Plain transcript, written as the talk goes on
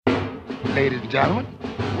Ladies and gentlemen,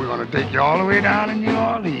 we're going to take you all the way down to New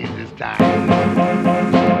Orleans this time.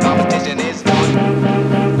 Competition is on.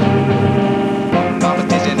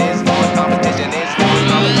 Competition is on. Competition is on.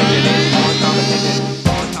 Competition is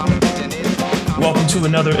on. Competition is on. Welcome to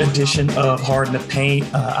another edition of Hard in the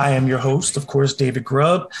Paint. I am your host, of course, David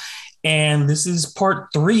Grubb, and this is part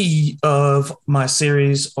 3 of my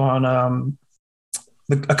series on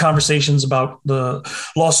the conversations about the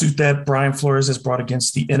lawsuit that Brian Flores has brought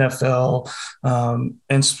against the NFL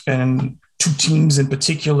and two teams in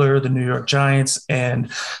particular, the New York Giants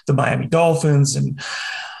and the Miami Dolphins. And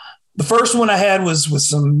the first one I had was with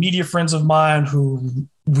some media friends of mine who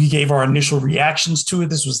we gave our initial reactions to it.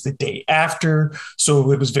 This was the day after,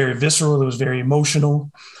 so it was very visceral. It was very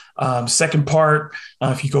emotional. Second part,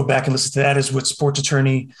 if you go back and listen to that, is with sports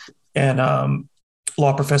attorney and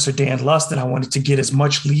law professor Dan Lust, and I wanted to get as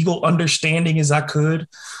much legal understanding as I could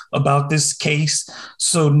about this case.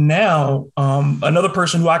 So now another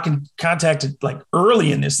person who I contacted like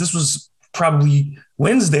early in this was probably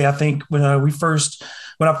Wednesday, I think, when I first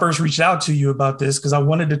reached out to you about this, because I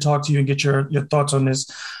wanted to talk to you and get your thoughts on this,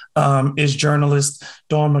 is journalist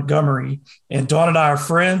Dawn Montgomery. And Dawn and I are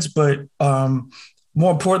friends, but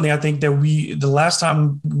more importantly, I think that the last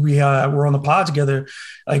time we were on the pod together,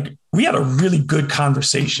 like we had a really good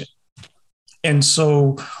conversation. And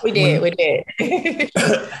so we did.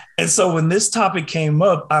 And so when this topic came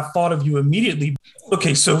up, I thought of you immediately.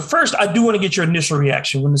 Okay, so first, I do want to get your initial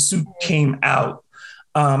reaction when the suit came out.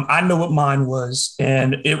 I know what mine was,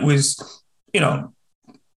 and it was,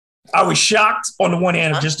 I was shocked on the one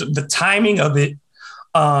hand of just the timing of it.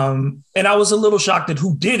 And I was a little shocked at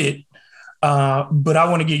who did it. But I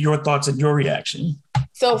want to get your thoughts and your reaction.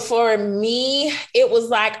 So for me, it was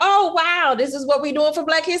like, oh, wow, this is what we're doing for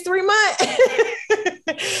Black History Month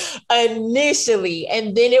initially.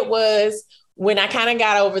 And then it was when I kind of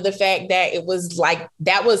got over the fact that it was like,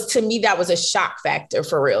 that was a shock factor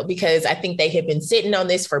for real, because I think they had been sitting on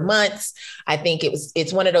this for months. I think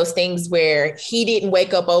it's one of those things where he didn't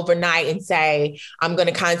wake up overnight and say, I'm going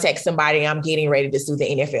to contact somebody, I'm getting ready to sue the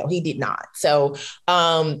NFL. He did not. So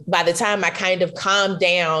by the time I kind of calmed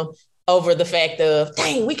down over the fact of,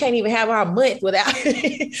 dang, we can't even have our month without,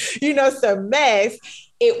 some mess,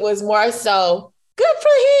 it was more so, good for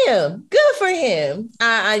him.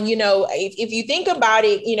 If you think about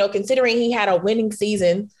it, considering he had a winning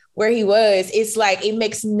season where he was, it's like, it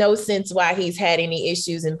makes no sense why he's had any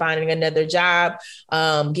issues in finding another job,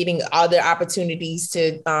 getting other opportunities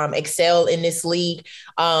to excel in this league.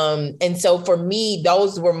 And so for me,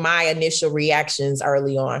 those were my initial reactions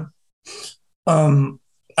early on.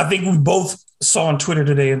 I think we both saw on Twitter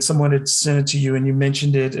today, and someone had sent it to you and you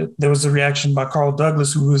mentioned it. There was a reaction by Carl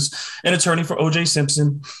Douglas, who was an attorney for O.J.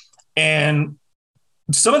 Simpson. And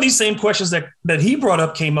some of these same questions that he brought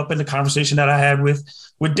up came up in the conversation that I had with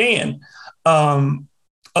Dan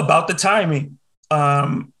about the timing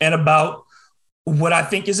and about what I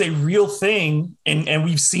think is a real thing. And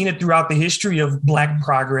we've seen it throughout the history of Black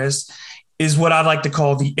progress, is what I like to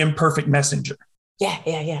call the imperfect messenger. Yeah.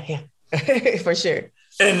 For sure.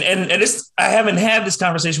 And I haven't had this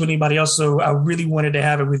conversation with anybody else, so I really wanted to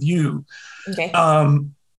have it with you. Okay.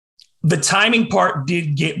 The timing part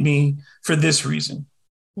did get me for this reason.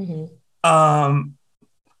 Mm-hmm.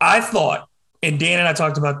 I thought, and Dan and I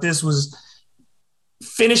talked about this, was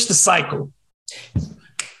finish the cycle.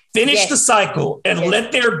 Finish the cycle and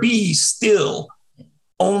let there be still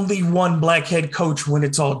only one Black head coach when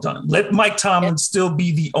it's all done. Let Mike Tomlin still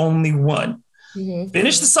be the only one. Mm-hmm.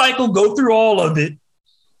 Finish the cycle, go through all of it.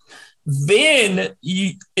 Then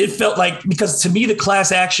it felt like, because to me, the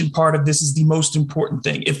class action part of this is the most important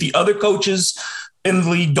thing. If the other coaches in the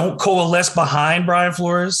league don't coalesce behind Brian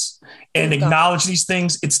Flores and acknowledge these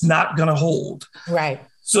things, it's not going to hold. Right.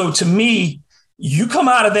 So to me, you come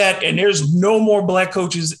out of that and there's no more Black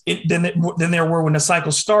coaches than there were when the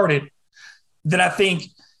cycle started, then I think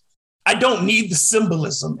I don't need the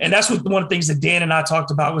symbolism. And that's what one of the things that Dan and I talked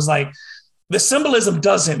about was like, the symbolism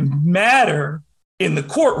doesn't matter in the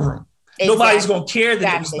courtroom. Exactly. Nobody's going to care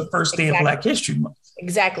that it was the first day of Black History Month.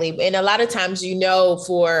 Exactly. And a lot of times,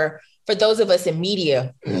 for those of us in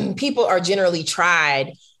media, people are generally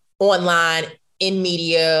tried online, in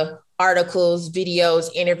media, articles, videos,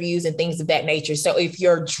 interviews, and things of that nature. So if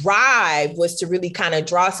your drive was to really kind of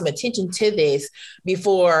draw some attention to this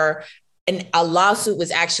before and a lawsuit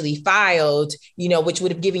was actually filed, which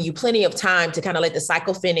would have given you plenty of time to kind of let the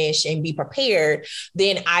cycle finish and be prepared,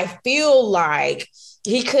 then I feel like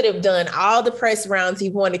he could have done all the press rounds he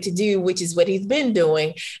wanted to do, which is what he's been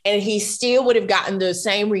doing. And he still would have gotten the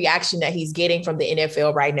same reaction that he's getting from the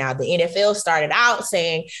NFL right now. The NFL started out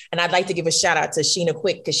saying, and I'd like to give a shout out to Sheena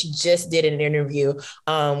Quick, because she just did an interview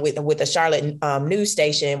with a Charlotte news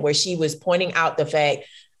station where she was pointing out the fact,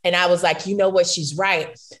 and I was like, you know what, she's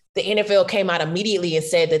right. The NFL came out immediately and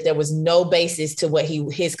said that there was no basis to what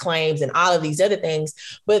his claims and all of these other things.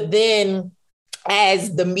 But then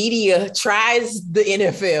as the media tries the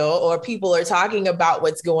NFL, or people are talking about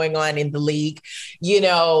what's going on in the league,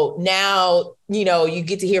 now, you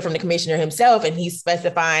get to hear from the commissioner himself, and he's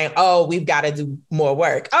specifying, oh, we've got to do more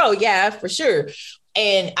work. Oh, yeah, for sure.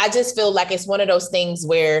 And I just feel like it's one of those things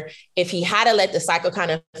where if he had to let the cycle kind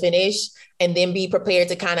of finish and then be prepared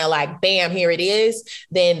to kind of like, bam, here it is,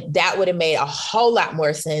 then that would have made a whole lot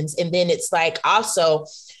more sense. And then it's like, also,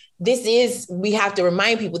 we have to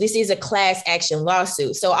remind people, this is a class action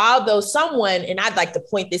lawsuit. So although someone, and I'd like to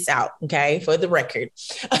point this out, okay, for the record,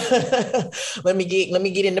 let me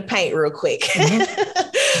get in the paint real quick.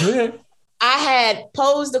 Mm-hmm. I had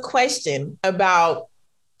posed a question about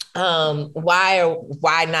why or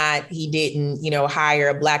why not he didn't, hire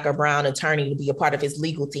a Black or brown attorney to be a part of his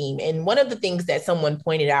legal team. And one of the things that someone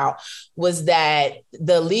pointed out was that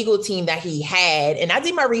the legal team that he had, and I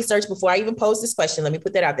did my research before I even posed this question, let me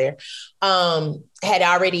put that out there, had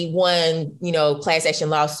already won, class action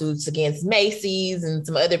lawsuits against Macy's and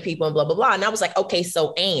some other people and blah, blah, blah. And I was like, okay,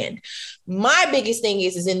 so, and my biggest thing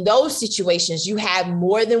is in those situations, you have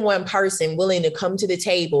more than one person willing to come to the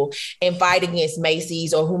table and fight against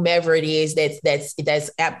Macy's or whomever it is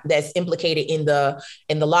that's implicated in the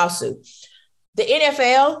lawsuit. The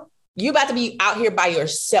NFL, you're about to be out here by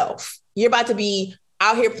yourself. You're about to be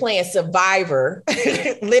out here playing Survivor,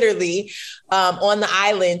 literally on the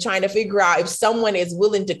island, trying to figure out if someone is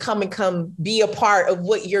willing to come be a part of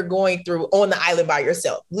what you're going through on the island by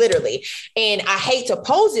yourself, literally. And I hate to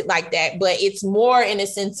pose it like that, but it's more in a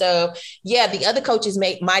sense of, yeah, the other coaches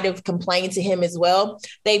might have complained to him as well.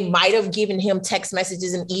 They might have given him text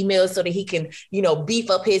messages and emails so that he can, beef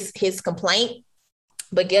up his complaint.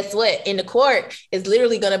 But guess what? In the court, it's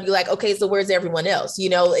literally going to be like, okay, so where's everyone else?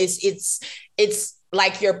 It's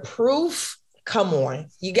like your proof. Come on,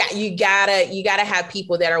 you gotta have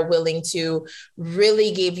people that are willing to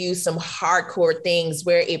really give you some hardcore things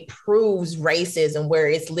where it proves racism, where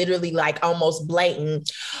it's literally like almost blatant.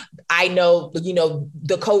 I know,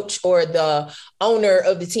 the coach or the owner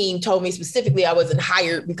of the team told me specifically I wasn't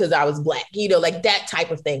hired because I was Black, like that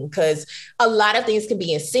type of thing. Because a lot of things can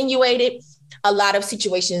be insinuated. A lot of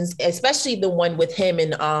situations, especially the one with him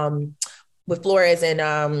and with Flores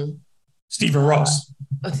and Stephen Ross,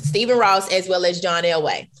 as well as John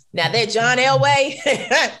Elway. Now that John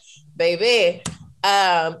Elway, baby,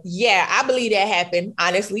 I believe that happened.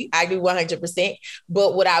 Honestly, I do 100%.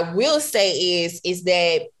 But what I will say is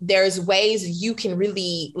that there's ways you can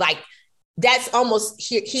really that's almost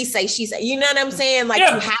he say, she say, you know what I'm saying? Like,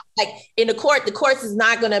 yeah. You have in the courts is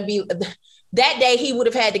not going to be. That day, he would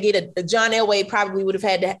have had to get John Elway probably would have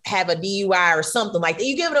had to have a DUI or something like that.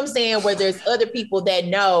 You get what I'm saying? Where there's other people that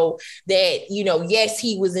know that, yes,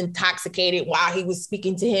 he was intoxicated while he was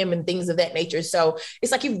speaking to him and things of that nature. So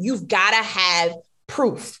it's like you've got to have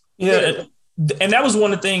proof. Yeah. And that was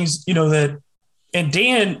one of the things, that, and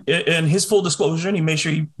Dan, in his full disclosure, and he made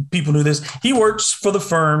sure people knew this, he works for the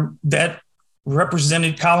firm that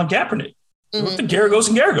represented Colin Kaepernick. Mm-hmm. The Garagos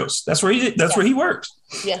and Garagos. That's where where he works.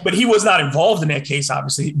 Yeah. But he was not involved in that case,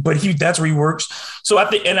 obviously. But that's where he works. So I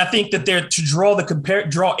think that there to draw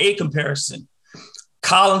a comparison.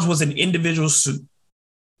 Collins was an individual suit.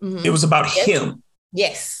 Mm-hmm. It was about him.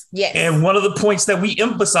 Yes. And one of the points that we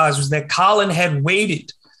emphasized was that Colin had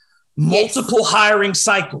waited multiple hiring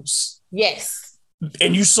cycles. Yes.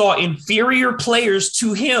 And you saw inferior players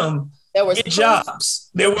to him get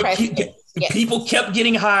jobs. There were people kept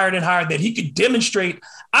getting hired and hired that he could demonstrate,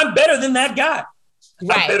 I'm better than that guy.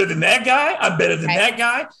 Right. I'm better than that guy. I'm better than that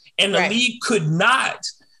guy. And the league could not.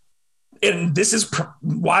 And this is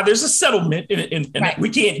why there's a settlement. And we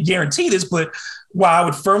can't guarantee this, but why I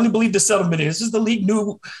would firmly believe the settlement is the league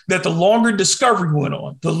knew that the longer discovery went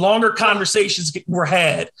on, the longer conversations were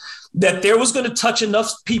had, that there was going to touch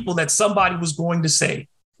enough people that somebody was going to say,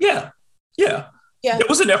 yeah. It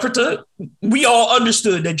was an effort we all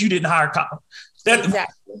understood that you didn't hire Colin.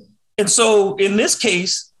 Exactly. And so in this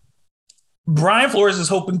case, Brian Flores is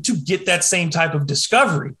hoping to get that same type of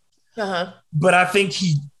discovery. Uh-huh. But I think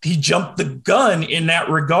he jumped the gun in that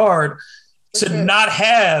regard to not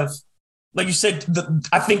have like you said,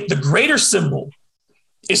 I think the greater symbol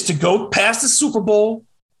is to go past the Super Bowl.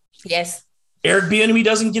 Yes. Eric Bieniemy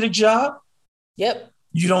doesn't get a job. Yep.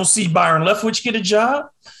 You don't see Byron Leftwich get a job.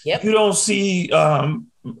 Yep. You don't see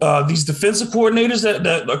these defensive coordinators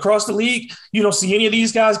that across the league. You don't see any of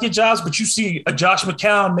these guys get jobs, but you see a Josh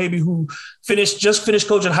McCown maybe who just finished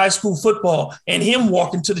coaching high school football and him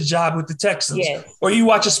walk into the job with the Texans. Yes. Or you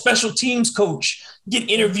watch a special teams coach get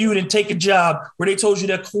interviewed and take a job where they told you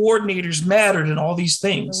that coordinators mattered and all these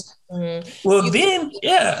things. Mm-hmm. Well, you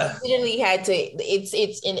literally had to.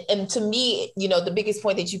 And to me, the biggest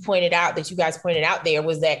point that you guys pointed out there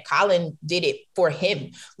was that Colin did it for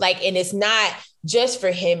him. Like, and it's not just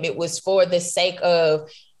for him. It was for the sake of,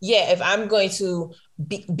 if I'm going to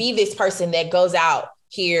be this person that goes out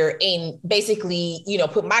here and basically,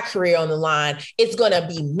 put my career on the line, it's going to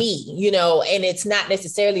be me, and it's not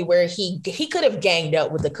necessarily where he could have ganged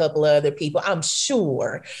up with a couple of other people, I'm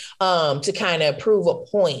sure, to kind of prove a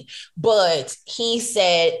point. But he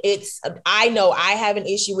said, I know I have an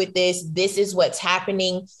issue with this. This is what's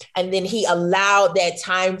happening. And then he allowed that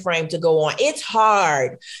time frame to go on. It's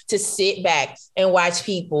hard to sit back and watch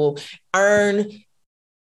people earn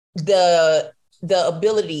the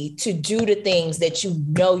ability to do the things that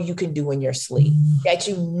you can do in your sleep, that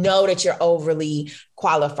that you're overly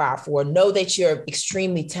qualified for, know that you're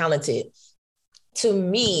extremely talented. To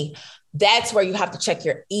me, that's where you have to check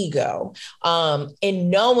your ego. And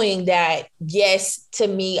knowing that, yes, to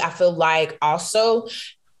me, I feel like also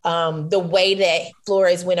the way that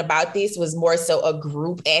Flores went about this was more so a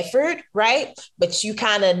group effort, right? But you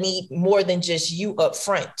kind of need more than just you up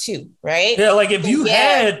front too, right? Yeah, like if you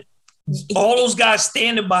had all those guys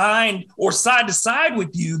standing behind or side to side with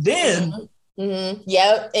you, then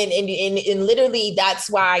yeah, and literally that's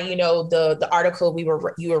why the article you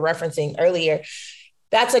were referencing earlier.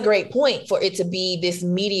 That's a great point for it to be this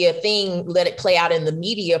media thing. Let it play out in the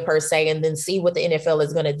media per se, and then see what the NFL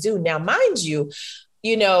is going to do. Now, mind you,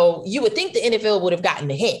 you would think the NFL would have gotten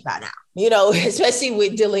the hint by now, especially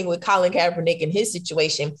with dealing with Colin Kaepernick and his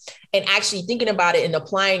situation, and actually thinking about it and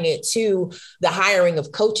applying it to the hiring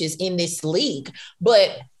of coaches in this league.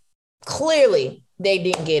 But clearly they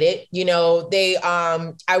didn't get it.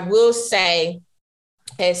 I will say,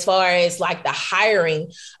 as far as like the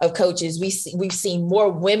hiring of coaches, we've seen more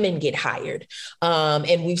women get hired,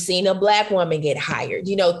 and we've seen a Black woman get hired,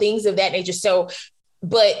 things of that nature. So,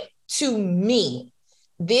 but to me,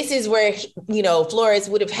 this is where, Flores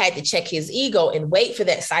would have had to check his ego and wait for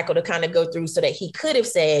that cycle to kind of go through so that he could have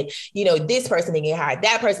said, this person didn't get hired,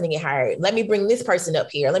 that person didn't get hired. Let me bring this person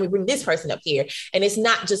up here. Let me bring this person up here. And it's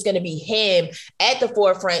not just going to be him at the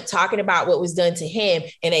forefront talking about what was done to him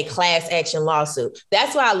in a class action lawsuit.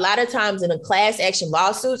 That's why a lot of times in a class action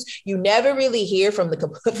lawsuits, you never really hear from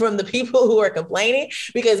the people who are complaining,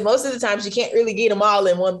 because most of the times you can't really get them all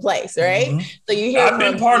in one place, right? Mm-hmm. So you hear I've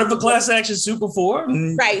been part of a class action suit before.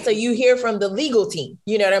 Right. So you hear from the legal team,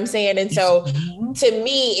 you know what I'm saying? And so to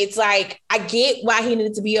me, it's like, I get why he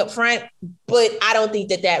needed to be upfront, but I don't think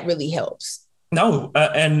that really helps. No.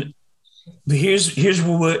 And here's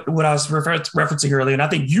what I was referencing earlier. And I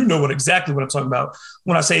think exactly what I'm talking about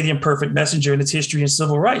when I say the imperfect messenger and its history in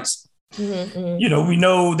civil rights. Mm-hmm. We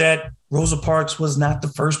know that Rosa Parks was not the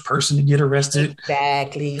first person to get arrested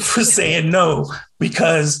for saying no,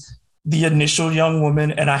 because the initial young woman,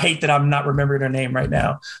 and I hate that I'm not remembering her name right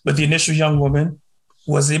now, but the initial young woman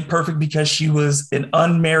was imperfect because she was an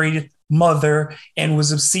unmarried mother and was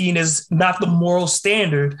seen as not the moral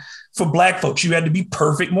standard for Black folks. You had to be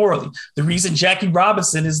perfect morally. The reason Jackie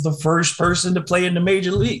Robinson is the first person to play in the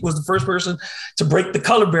major league, was the first person to break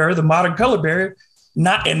the modern color barrier,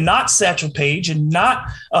 not Satchel Paige and not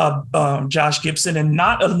Josh Gibson and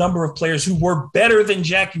not a number of players who were better than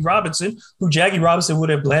Jackie Robinson, who Jackie Robinson would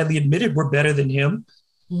have gladly admitted were better than him.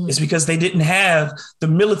 It's because they didn't have the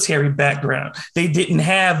military background. They didn't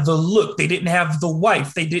have the look. They didn't have the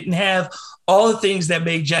wife. They didn't have all the things that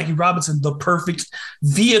made Jackie Robinson the perfect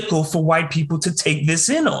vehicle for white people to take this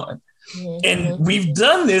in on. And we've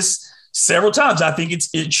done this several times. I think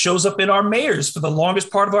it shows up in our mayors. For the longest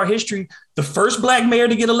part of our history, the first Black mayor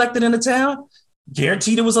to get elected in a town,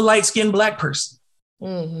 guaranteed it was a light-skinned Black person. You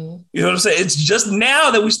know what I'm saying? It's just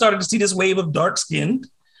now that we started to see this wave of dark-skinned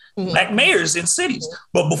Black mayors in cities.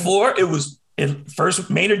 But before, it was first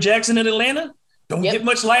Maynard Jackson in Atlanta. Don't get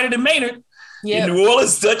much lighter than Maynard. In New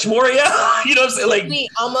Orleans, Dutch Morial. You know what I'm saying? Like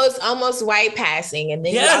almost white passing. And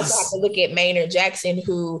then you also have to look at Maynard Jackson,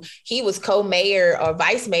 who he was co-mayor or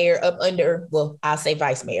vice mayor up under, well, I'll say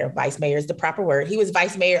vice mayor. Vice mayor is the proper word. He was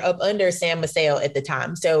vice mayor up under Sam Massell at the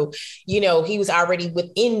time. So, he was already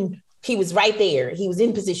within he was right there. He was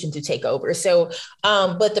in position to take over. So,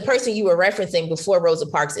 but the person you were referencing before Rosa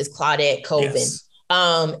Parks is Claudette Colvin. Yes.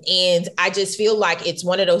 And I just feel like it's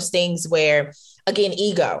one of those things where, again,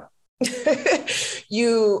 ego.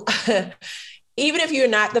 You, even if you're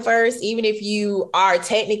not the first, even if you are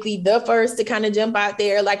technically the first to kind of jump out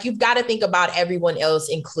there, like you've got to think about everyone else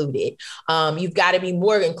included. You've got to be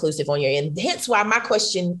more inclusive on your end. Hence why my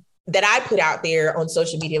question that I put out there on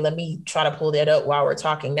social media, let me try to pull that up while we're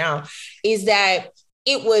talking now, is that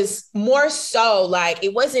it was more so like,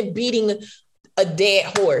 it wasn't beating a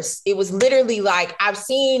dead horse. It was literally like, I've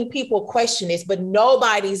seen people question this, but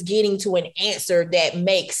nobody's getting to an answer that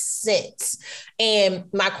makes sense. And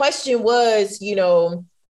my question was,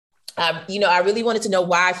 I really wanted to know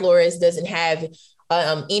why Flores doesn't have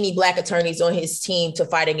any Black attorneys on his team to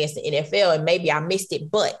fight against the NFL. And maybe I missed it,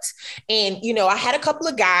 and I had a couple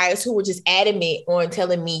of guys who were just adamant on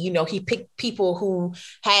telling me, he picked people who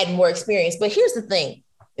had more experience. But here's the thing,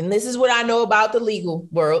 and this is what I know about the legal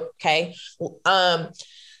world. Okay.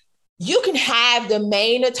 You can have the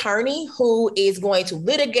main attorney who is going to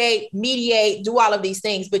litigate, mediate, do all of these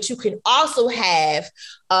things, but you can also have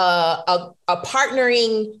a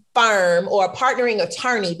partnering firm or a partnering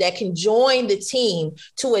attorney that can join the team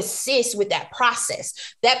to assist with that process.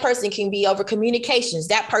 That person can be over communications.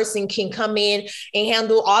 That person can come in and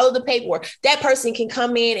handle all of the paperwork. That person can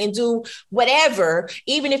come in and do whatever,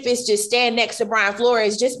 even if it's just stand next to Brian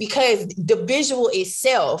Flores, just because the visual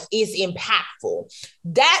itself is impactful.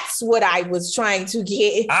 That's what I was trying to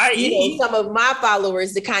get some of my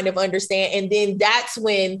followers to kind of understand. And then that's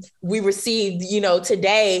when we received,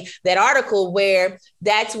 today, that article where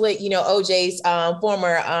that's what, OJ's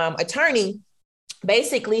former attorney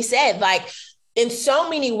basically said, like, in so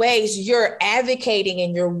many ways, you're advocating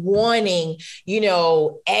and you're wanting,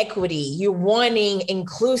 equity, you're wanting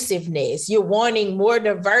inclusiveness, you're wanting more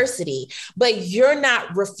diversity, but you're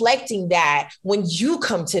not reflecting that when you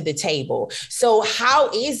come to the table. So how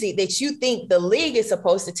is it that you think the league is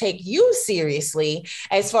supposed to take you seriously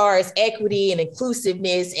as far as equity and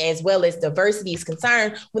inclusiveness, as well as diversity is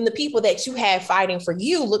concerned, when the people that you have fighting for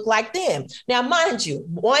you look like them? Now, mind you,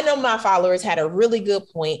 one of my followers had a really good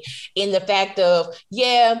point in the fact of,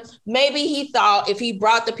 maybe he thought if he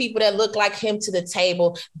brought the people that look like him to the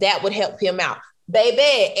table, that would help him out.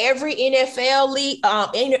 Baby, every NFL league,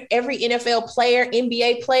 every NFL player,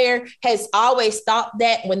 NBA player has always thought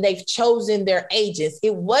that when they've chosen their agents.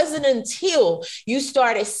 It wasn't until you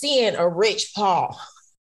started seeing a Rich Paul,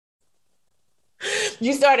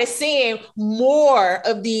 you started seeing more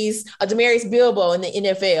of these Demarius Bilbo in the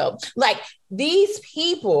NFL. Like, these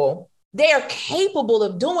people, they're capable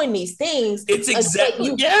of doing these things. It's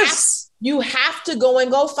exactly, you have to go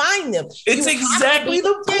and go find them. It's exactly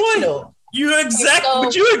the point. But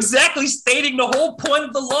you're exactly stating the whole point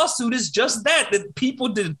of the lawsuit is just that people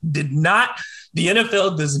did not, the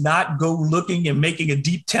NFL does not go looking and making a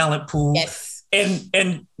deep talent pool. Yes.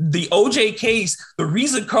 And the OJ case, the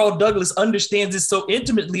reason Carl Douglas understands it so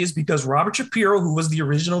intimately is because Robert Shapiro, who was the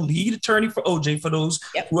original lead attorney for OJ, for those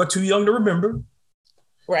who are too young to remember,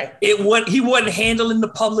 right, he wasn't handling the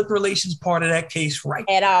public relations part of that case right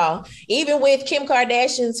at all. Even with Kim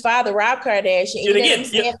Kardashian's father, Rob Kardashian,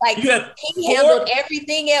 he handled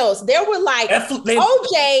everything else. There were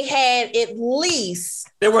OJ had at least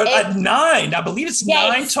nine. I believe it's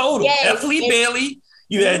nine total. F. Lee Bailey.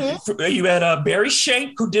 You had Barry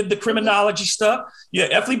Shank, who did the criminology stuff. You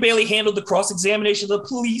had F. Lee Bailey handled the cross-examination of the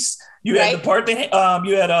police. You had the part that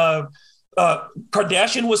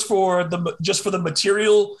Kardashian was for the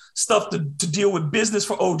material stuff to deal with business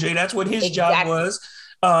for OJ. That's what his job was.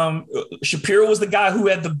 Shapiro was the guy who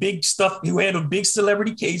had the big stuff, who handled big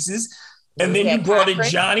celebrity cases. And then you brought in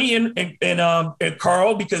Johnny and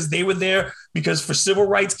Carl, because they were there because for civil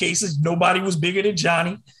rights cases, nobody was bigger than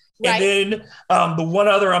Johnny. Right. And then the one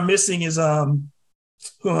other I'm missing is who am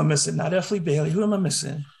I missing? Not F. Lee Bailey. Who am I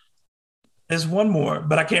missing? There's one more,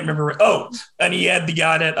 but I can't remember. Oh, and he had the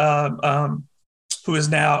guy that who is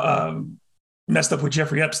now messed up with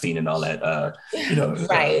Jeffrey Epstein and all that.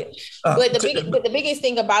 Right. But the biggest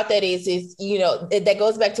thing about that is that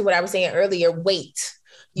goes back to what I was saying earlier. Wait.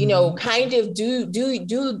 Kind of do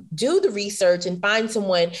the research and find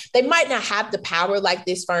someone. They might not have the power like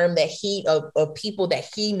this firm of people that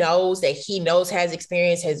he knows has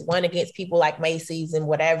experience, has won against people like Macy's and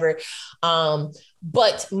whatever.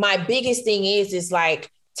 But my biggest thing is like,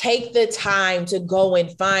 Take the time to go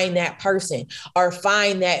and find that person or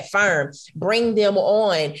find that firm, bring them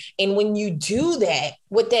on. And when you do that,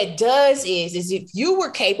 what that does is if you were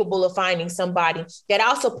capable of finding somebody, that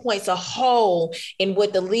also points a hole in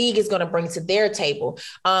what the league is going to bring to their table.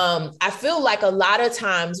 I feel like a lot of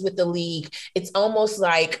times with the league, it's almost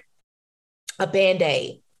like a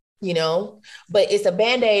Band-Aid, but it's a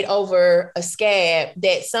Band-Aid over a scab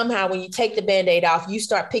that somehow when you take the Band-Aid off, you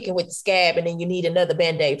start picking with the scab and then you need another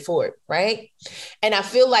Band-Aid for it, right? And I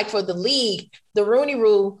feel like for the league, the Rooney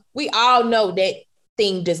Rule, we all know that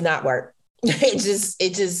thing does not work.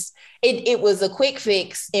 It was a quick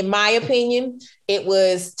fix, in my opinion. It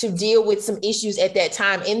was to deal with some issues at that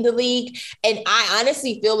time in the league. And I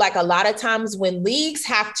honestly feel like a lot of times when leagues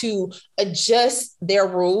have to adjust their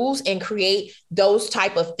rules and create those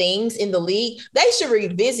type of things in the league, they should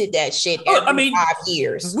revisit that shit every 5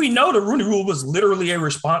 years. We know the Rooney Rule was literally a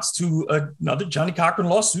response to another Johnny Cochran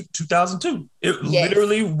lawsuit, 2002. It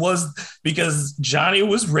literally was because Johnny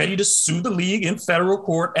was ready to sue the league in federal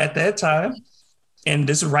court at that time. And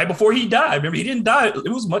this is right before he died. Remember, he didn't die. It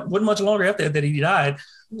wasn't much longer after that he died,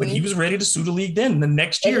 but he was ready to sue the league then. The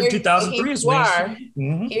next year, 2003 is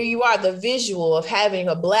when here you are, the visual of having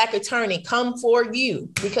a Black attorney come for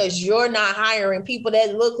you because you're not hiring people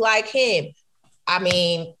that look like him. I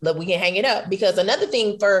mean, look, we can hang it up because another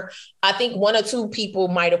thing I think 1 or 2 people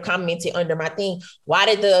might have commented under my thing. Why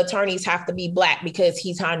did the attorneys have to be Black? Because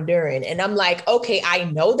he's Honduran. And I'm like, okay, I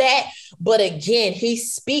know that. But again,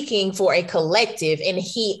 he's speaking for a collective and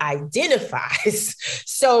he identifies.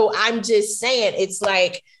 So I'm just saying, it's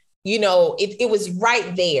like, it was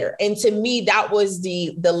right there. And to me, that was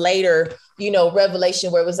the later,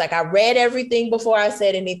 revelation where it was like, I read everything before I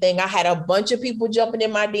said anything. I had a bunch of people jumping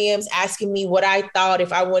in my DMs asking me what I thought,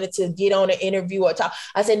 if I wanted to get on an interview or talk.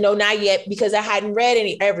 I said, no, not yet, because I hadn't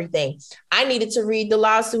read everything. I needed to read the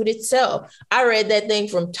lawsuit itself. I read that thing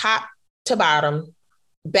from top to bottom,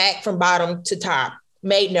 back from bottom to top.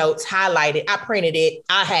 Made notes, highlighted, I printed it,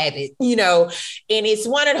 I have it, and it's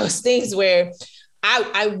one of those things where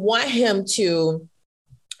I want him to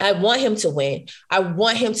win. I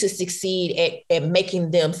want him to succeed at making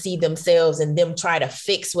them see themselves and them try to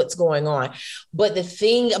fix what's going on. But the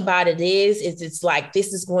thing about it is it's like,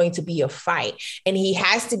 this is going to be a fight and he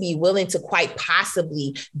has to be willing to quite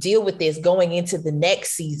possibly deal with this going into the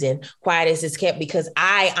next season, quiet as it's kept, because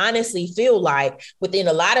I honestly feel like within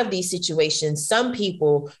a lot of these situations, some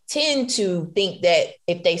people tend to think that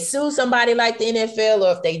if they sue somebody like the NFL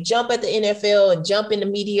or if they jump at the NFL and jump in the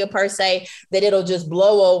media per se, that it'll just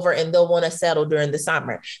blow over and they'll want to settle during the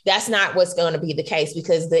summer. That's not what's going to be the case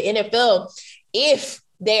because the NFL, if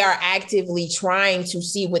they are actively trying to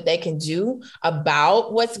see what they can do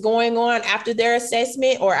about what's going on after their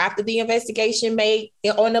assessment or after the investigation made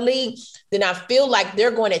on the league, then I feel like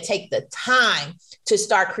they're going to take the time to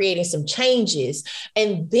start creating some changes.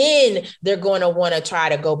 And then they're going to want to try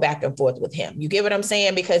to go back and forth with him. You get what I'm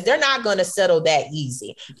saying? Because they're not going to settle that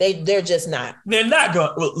easy. They're just not. They're not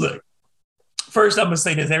going. Well, look, first I'm going to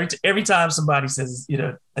say this. Every time somebody says,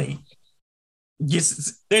 you're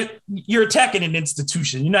attacking an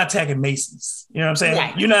institution. You're not attacking Macy's. You know what I'm saying?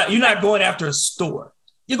 Right. You're not going after a store.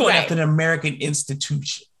 You're going after an American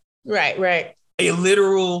institution. Right. A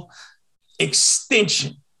literal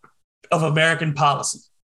extension of American policy.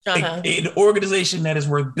 An organization that is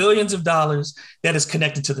worth billions of dollars, that is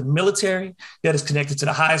connected to the military, that is connected to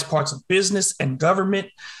the highest parts of business and government.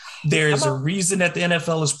 There is a reason that the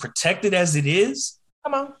NFL is protected as it is.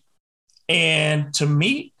 Come on. And to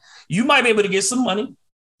me, you might be able to get some money.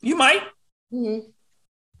 You might. Mm-hmm.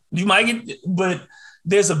 You might get, but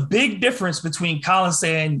there's a big difference between Colin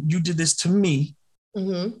saying you did this to me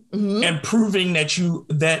and proving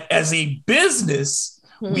that as a business,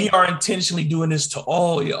 we are intentionally doing this to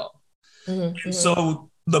all y'all.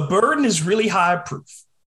 So the burden is really high proof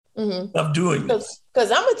of doing this.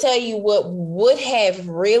 Because I'm going to tell you what would have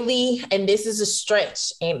really, and this is a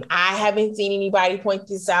stretch, and I haven't seen anybody point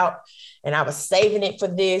this out, and I was saving it for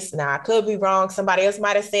this. Now, I could be wrong. Somebody else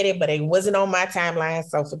might have said it, but it wasn't on my timeline,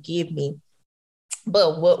 so forgive me.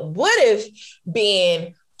 But what would have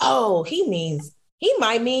been, he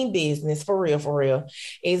might mean business for real,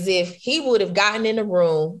 is if he would have gotten in the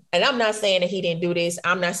room, and I'm not saying that he didn't do this.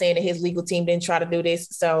 I'm not saying that his legal team didn't try to do this.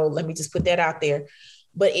 So let me just put that out there.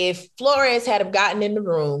 But if Flores had have gotten in the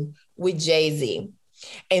room with Jay-Z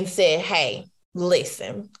and said, hey,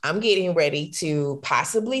 listen, I'm getting ready to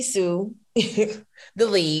possibly sue the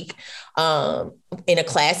league in a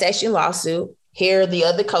class action lawsuit. Here are the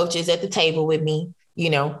other coaches at the table with me.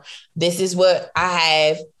 This is what I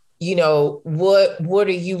have. what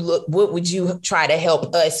would you try to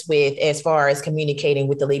help us with as far as communicating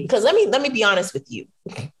with the league? Because let me be honest with you.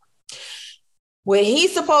 What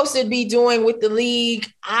he's supposed to be doing with the league,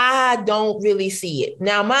 I don't really see it.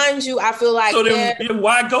 Now, mind you, I feel like... So then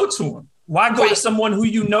why go to him? Why go to someone who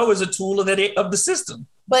you know is a tool of the system?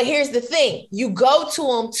 But here's the thing. You go to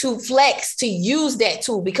them to flex, to use that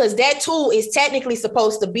tool, because that tool is technically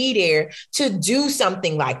supposed to be there to do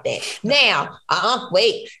something like that. Now,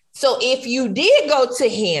 wait. So if you did go to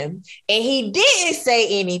him and he didn't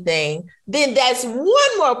say anything, then that's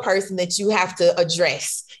one more person that you have to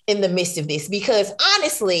address in the midst of this, because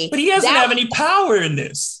honestly, but he doesn't have any power in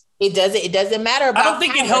this. It doesn't matter about. I don't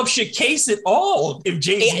think it helps your case at all if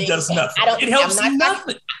Jay-Z does nothing. It helps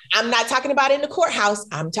nothing. I'm not talking about in the courthouse.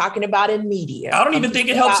 I'm talking about in media. I don't even think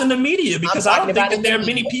it helps in the media, because I don't think that there are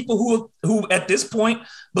many people who at this point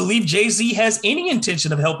believe Jay-Z has any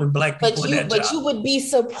intention of helping Black people in that job. But you would be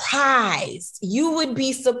surprised. You would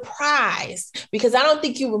be surprised, because I don't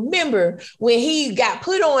think you remember when he got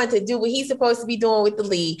put on to do what he's supposed to be doing with the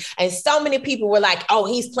league. And so many people were like, oh,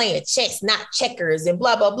 he's playing chess, not checkers, and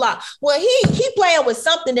blah, blah, blah. Well, he playing with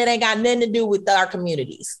something that ain't got nothing to do with our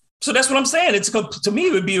communities. So that's what I'm saying. To me,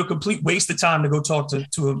 it would be a complete waste of time to go talk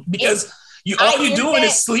to him, because all you're doing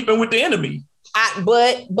is sleeping with the enemy.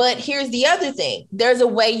 But here's the other thing. There's a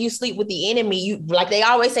way you sleep with the enemy. You, like they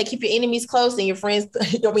always say, keep your enemies close and your friends.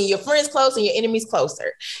 Your friends close and your enemies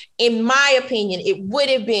closer. In my opinion, it would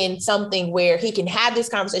have been something where he can have this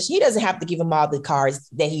conversation. He doesn't have to give him all the cards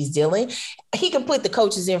that he's dealing. He can put the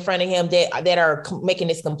coaches in front of him that are making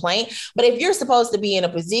this complaint. But if you're supposed to be in a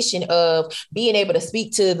position of being able to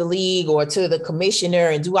speak to the league or to the commissioner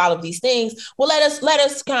and do all of these things, well, let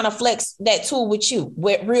us kind of flex that tool with you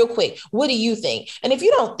real quick. What do you think? And if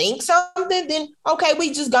you don't think something, then okay,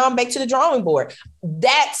 we just gone back to the drawing board.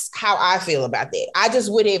 That's how I feel about that. I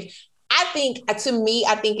just would have, I think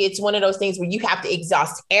it's one of those things where you have to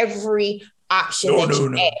exhaust every option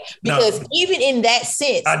have. Because even in that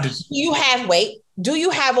sense, do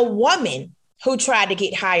you have a woman who tried to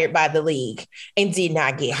get hired by the league and did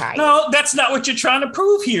not get hired? No, that's not what you're trying to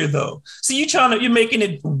prove here, though. See, you're making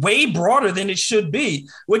it way broader than it should be.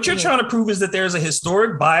 What you're trying to prove is that there's a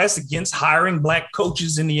historic bias against hiring Black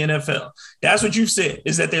coaches in the NFL. That's what you've said,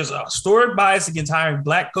 is that there's a historic bias against hiring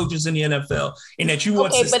Black coaches in the NFL, and that you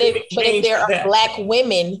want systemic change. But if there are Black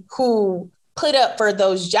women who put up for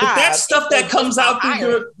those jobs, but that stuff that comes out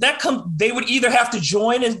through they would either have to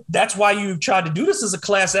join, and that's why you tried to do this as a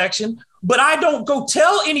class action. But I don't go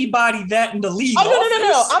tell anybody that in the league. Oh,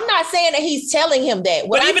 no. I'm not saying that he's telling him that.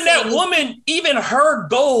 But even that woman, even her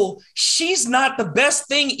goal, she's not the best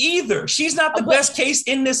thing either. She's not the best case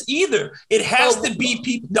in this either. It has to be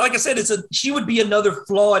people. Like I said, she would be another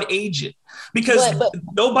flawed agent, because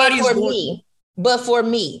nobody's going. But for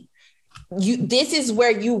me, this is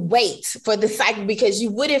where you wait for the cycle, because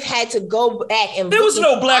you would have had to go back and there was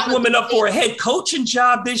no Black woman up for a head coaching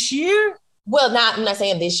job this year. Well, I'm not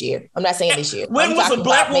saying this year. When was a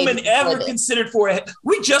Black woman ever considered for it?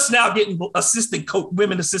 We just now getting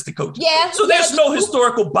women assistant coaches. Yeah. So there's no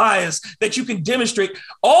historical bias that you can demonstrate.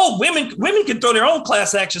 All women can throw their own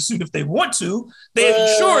class action suit if they want to.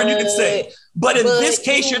 Sure, you can say. But in this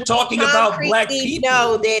case, you're talking about Black people.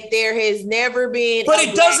 Know that there has never been. But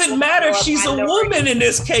it doesn't matter if she's a woman in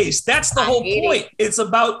this case. That's the whole point. It's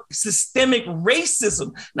about systemic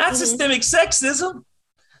racism, not systemic sexism.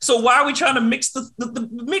 So why are we trying to mix the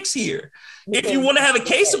mix here? If you want to have a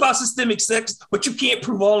case about systemic sex, but you can't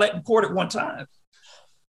prove all that in court at one time.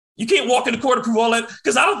 You can't walk into court and prove all that,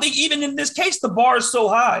 because I don't think even in this case, the bar is so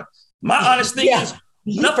high. My honest thing is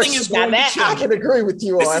nothing is going to change. I can agree with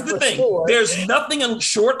you on. This is the thing. Sure. There's nothing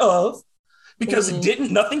short of, because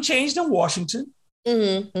nothing changed in Washington.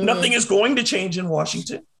 Nothing is going to change in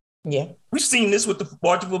Washington. Yeah. We've seen this with the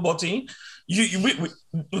Washington football team.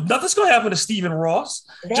 Nothing's going to happen to Stephen Ross.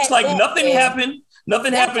 Nothing happened.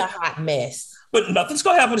 Nothing happened. That's a hot mess. But nothing's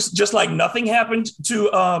going to happen. Just like nothing happened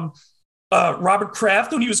to Robert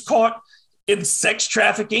Kraft when he was caught in sex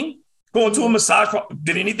trafficking, going to a massage parlor.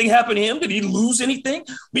 Did anything happen to him? Did he lose anything?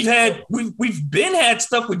 We've had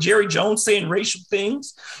stuff with Jerry Jones saying racial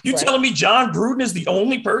things. You telling me John Gruden is the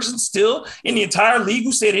only person still in the entire league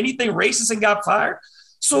who said anything racist and got fired?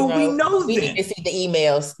 So we know we need to see the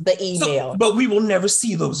emails. But we will never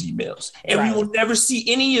see those emails, and we will never see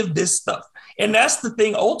any of this stuff. And that's the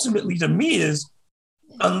thing ultimately to me is,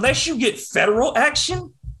 unless you get federal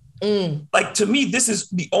action, Like, to me, this is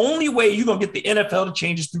the only way you're going to get the NFL to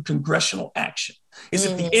change is through congressional action. Is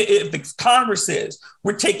if the Congress says,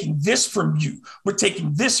 we're taking this from you, we're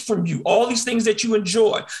taking this from you, all these things that you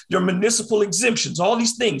enjoy, your municipal exemptions, all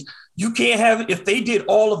these things, you can't have it. If they did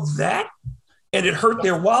all of that and it hurt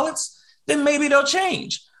their wallets, then maybe they'll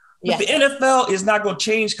change. But the NFL is not going to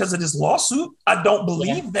change because of this lawsuit. I don't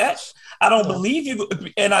believe that. I don't believe you.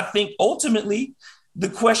 And I think ultimately the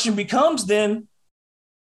question becomes then,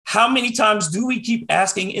 how many times do we keep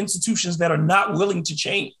asking institutions that are not willing to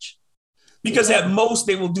change? Because at most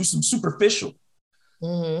they will do some superficial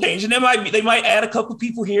change. And they might add a couple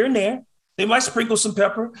people here and there. They might sprinkle some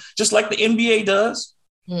pepper, just like the NBA does.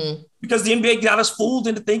 Because the NBA got us fooled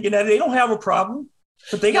into thinking that they don't have a problem,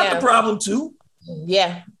 but they got the problem too.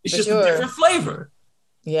 Yeah. It's just a different flavor.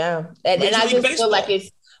 Yeah. And I just feel like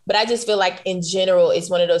but I just feel like in general, it's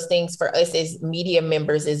one of those things for us as media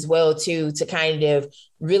members as well, too, to kind of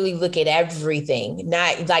really look at everything.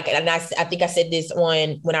 Not like, and I think I said this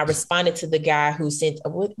when I responded to the guy who sent,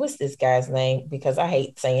 what's this guy's name? Because I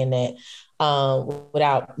hate saying that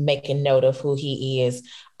without making note of who he is.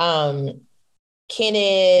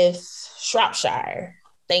 Kenneth Shropshire.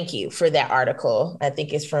 Thank you for that article. I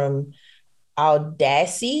think it's from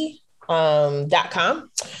Audacy.com.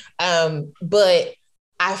 But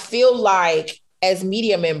I feel like as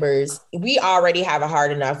media members, we already have a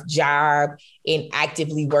hard enough job in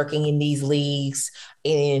actively working in these leagues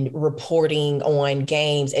and reporting on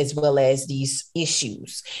games as well as these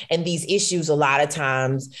issues. And these issues a lot of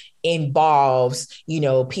times involves,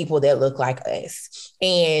 people that look like us.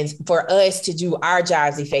 And for us to do our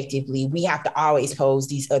jobs effectively, we have to always pose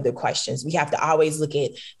these other questions. We have to always look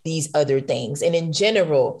at these other things. And in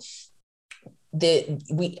general,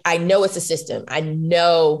 I know it's a system. I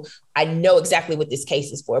know exactly what this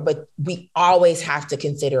case is for, but we always have to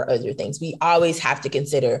consider other things. We always have to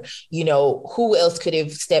consider, who else could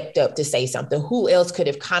have stepped up to say something? Who else could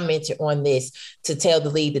have commented on this to tell the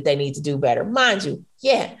league that they need to do better? Mind you,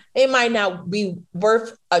 it might not be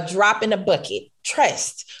worth a drop in a bucket.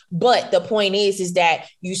 Trust. But the point is that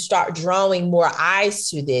you start drawing more eyes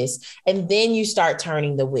to this, and then you start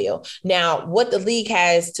turning the wheel. Now, what the league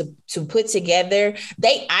has to put together,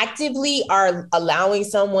 they actively are allowing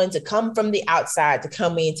someone to come from the outside to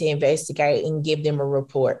come in to investigate and give them a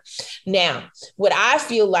report. Now, what I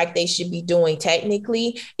feel like they should be doing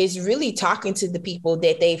technically is really talking to the people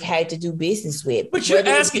that they've had to do business with. But you're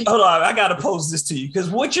asking, hold on, I got to pose this to you, because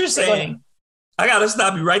what you're saying, I got to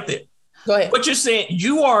stop you right there. Go ahead. What you're saying,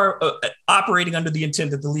 you are operating under the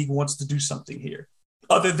intent that the league wants to do something here,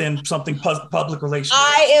 other than something public relations.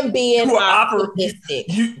 I am being optimistic.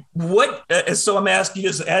 So I'm asking you,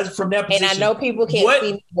 as from that position, and I know people can't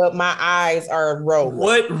see me, but my eyes are rolling.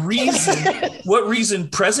 What reason,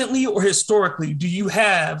 presently or historically, do you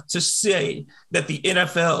have to say that the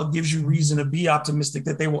NFL gives you reason to be optimistic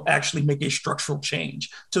that they will actually make a structural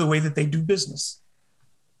change to the way that they do business?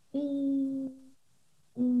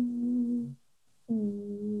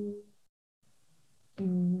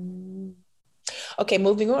 Okay,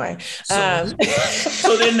 moving on.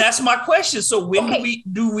 So then that's my question. So when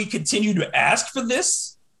do we continue to ask for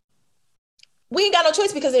this? We ain't got no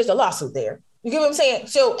choice because there's a lawsuit there. You get what I'm saying?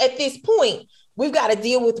 So at this point, we've got to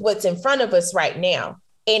deal with what's in front of us right now.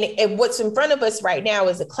 And what's in front of us right now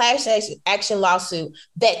is a class action lawsuit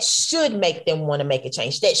that should make them want to make a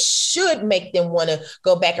change, that should make them want to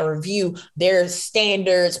go back and review their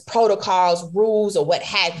standards, protocols, rules, or what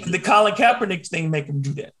have you. Did the Colin Kaepernick thing make them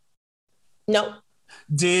do that? No.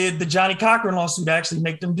 Did the Johnny Cochran lawsuit actually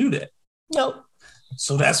make them do that? No.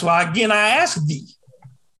 So that's why, again, I asked thee,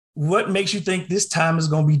 what makes you think this time is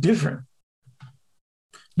going to be different?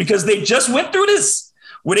 Because they just went through this,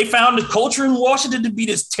 where they found the culture in Washington to be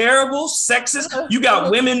this terrible, sexist. You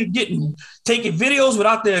got women taking videos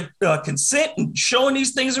without their consent and showing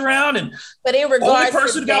these things around. But in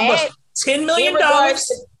regards to that, $10 million.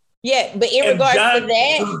 But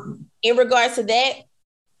in regards to that,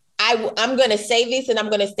 I'm going to say this and I'm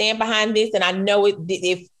going to stand behind this. And I know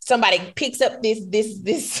if somebody picks up this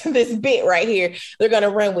bit right here, they're going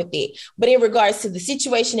to run with it. But in regards to the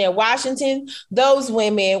situation in Washington, those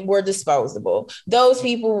women were disposable. Those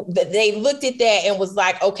people, they looked at that and was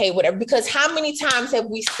like, okay, whatever. Because how many times have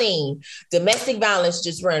we seen domestic violence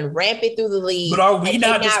just run rampant through the league? But are we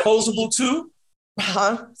not disposable too?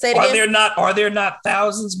 Say it again. Are there not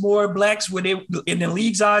thousands more blacks in the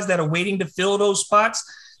league's eyes that are waiting to fill those spots?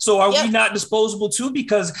 So are we not disposable too?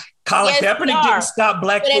 Because Colin Kaepernick didn't stop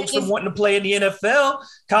black folks from wanting to play in the NFL.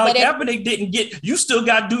 Colin Kaepernick didn't you still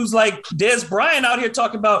got dudes like Des Bryant out here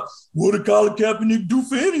talking about what did Colin Kaepernick do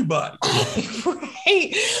for anybody?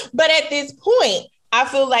 Right. But at this point, I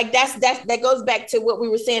feel like that goes back to what we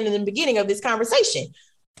were saying in the beginning of this conversation.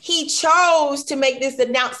 He chose to make this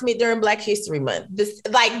announcement during Black History Month.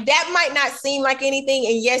 Like, that might not seem like anything.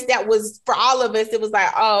 And yes, that was for all of us. It was like,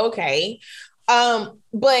 oh, okay.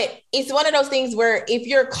 But it's one of those things where if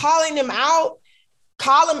you're calling them out,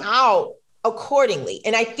 call them out accordingly.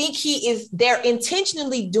 And I think they're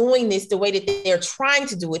intentionally doing this the way that they're trying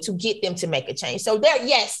to do it to get them to make a change. So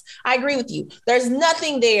yes, I agree with you. There's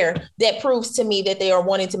nothing there that proves to me that they are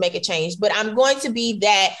wanting to make a change, but I'm going to be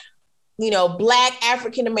that, Black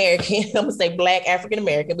African-American, I'm gonna say Black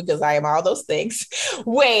African-American because I am all those things,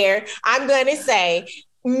 where I'm going to say,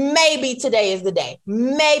 maybe today is the day.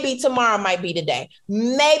 Maybe tomorrow might be the day.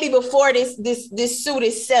 Maybe before this suit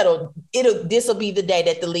is settled, this will be the day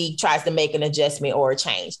that the league tries to make an adjustment or a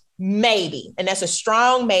change. Maybe. And that's a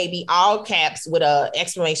strong maybe, all caps with an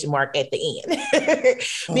exclamation mark at the end.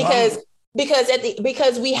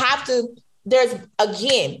 because we have to, there's,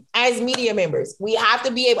 again, as media members, we have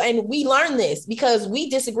to be able, and we learn this because we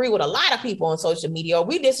disagree with a lot of people on social media, or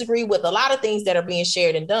we disagree with a lot of things that are being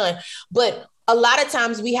shared and done. But a lot of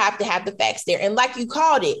times we have to have the facts there. And like you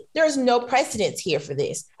called it, there's no precedence here for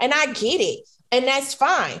this. And I get it. And that's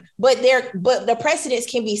fine. But the precedence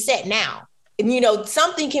can be set now. And,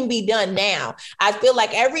 something can be done now. I feel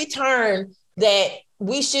like every turn that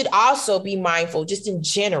we should also be mindful, just in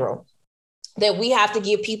general, that we have to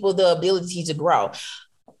give people the ability to grow.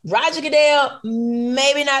 Roger Goodell,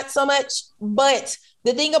 maybe not so much. But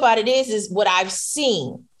the thing about it is what I've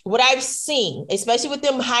seen, especially with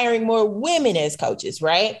them hiring more women as coaches,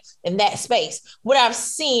 right? In that space, what I've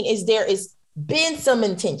seen is there is been some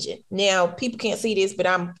intention. Now, people can't see this, but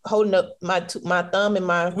I'm holding up my thumb and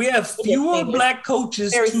my... We have fewer Black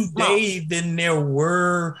coaches today than there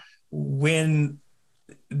were when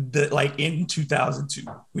in 2002.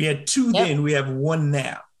 We had two then, we have one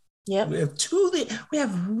now. Yeah, we have two then, we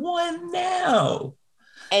have one now.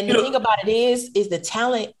 And the thing about it is the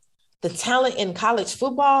talent in college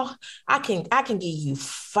football. I can give you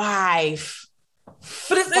five.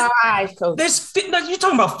 But five coaches. You're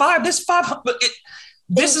talking about five. There's 500.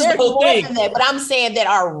 This is the whole thing. But I'm saying that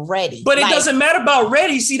are ready. But it doesn't matter about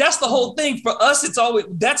ready. See, that's the whole thing. For us, it's always,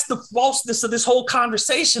 that's the falseness of this whole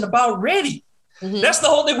conversation about ready. Mm-hmm. That's the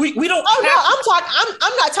whole thing. We don't.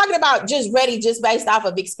 I'm not talking about just ready, just based off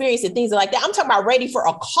of experience and things like that. I'm talking about ready for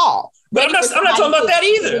a call. But I'm not talking about that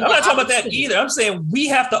either. I'm not talking about that either. I'm saying we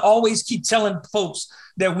have to always keep telling folks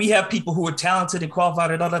that we have people who are talented and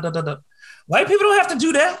qualified. White people don't have to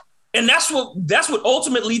do that, and that's what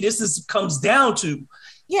ultimately this comes down to.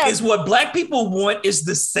 Yeah, is what Black people want is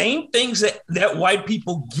the same things that white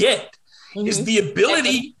people get. Mm-hmm. Is the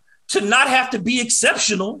ability to not have to be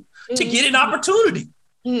exceptional to get an opportunity,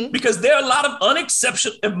 because there are a lot of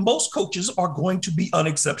unexceptional, and most coaches are going to be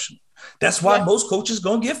unexceptional. That's why most coaches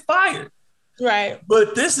going to get fired. Right.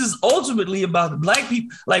 But this is ultimately about the Black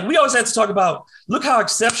people. Like, we always have to talk about, look how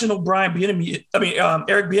exceptional Eric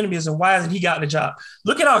Bieniemy is, and why hasn't he gotten a job?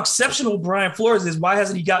 Look at how exceptional Brian Flores is. Why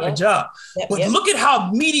hasn't he gotten a job? But look at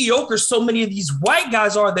how mediocre so many of these white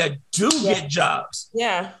guys are that do get jobs.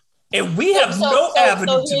 Yeah. And we have no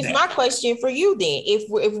avenue so here's my question for you then. If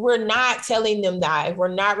we're not telling them that, if we're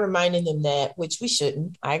not reminding them that, which we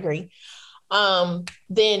shouldn't, I agree,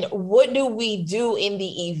 then what do we do in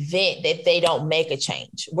the event that they don't make a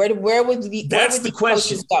change? Where would the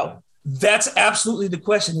question go? That's absolutely the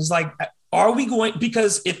question. Is like, are we going,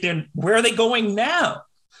 because where are they going now?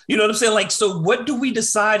 You know what I'm saying? Like, so what do we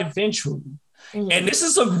decide eventually? Mm-hmm. And this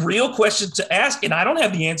is a real question to ask, and I don't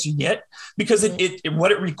have the answer yet, because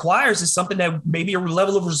what it requires is something that maybe a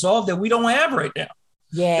level of resolve that we don't have right now.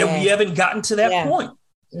 Yeah, that we haven't gotten to that point.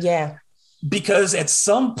 Yeah, because at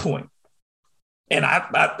some point, and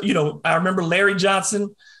I remember Larry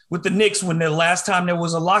Johnson with the Knicks when the last time there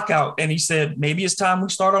was a lockout, and he said maybe it's time we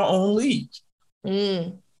start our own league,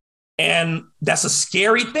 and that's a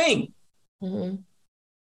scary thing. Mm-hmm.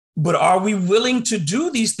 But are we willing to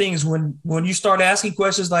do these things when you start asking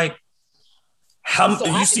questions like, how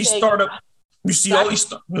you see startup, you see all these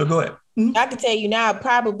stuff? Go ahead. Mm-hmm. I can tell you now,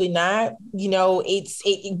 probably not. It's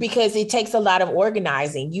because it takes a lot of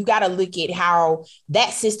organizing. You got to look at how that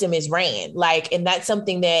system is ran. And that's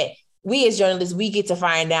something that we as journalists, we get to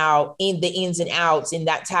find out in the ins and outs, and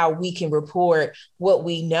that's how we can report what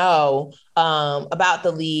we know about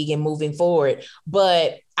the league and moving forward.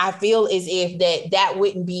 But I feel as if that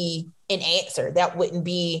wouldn't be an answer. That wouldn't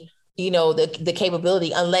be, the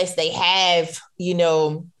capability unless they have,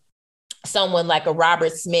 someone like a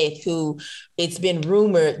Robert Smith, who it's been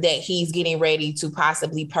rumored that he's getting ready to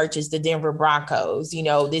possibly purchase the Denver Broncos.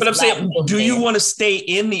 But I'm saying, do you want to stay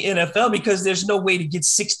in the NFL? Because there's no way to get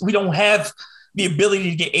 6. We don't have the ability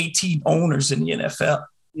to get 18 owners in the NFL.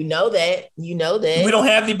 You know that. You know that. We don't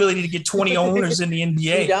have the ability to get 20 owners in the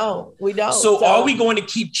NBA. We don't. So are we going to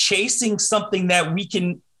keep chasing something that we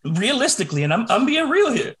can realistically, and I'm being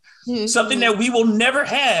real here, something that we will never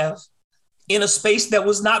have in a space that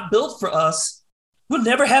was not built for us? We'll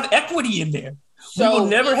never have equity in there. We will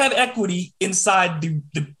never have equity inside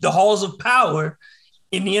the halls of power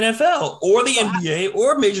in the NFL or the NBA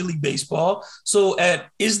or Major League Baseball. So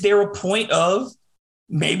is there a point of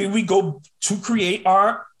maybe we go to create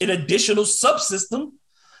an additional subsystem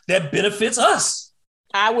that benefits us?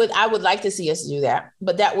 I would like to see us do that,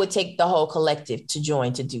 but that would take the whole collective to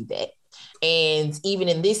join to do that. And even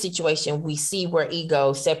in this situation, we see where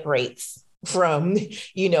ego separates from,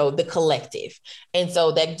 the collective. And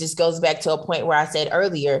so that just goes back to a point where I said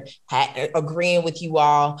earlier, agreeing with you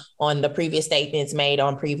all on the previous statements made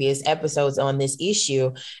on previous episodes on this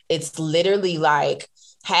issue. It's literally like,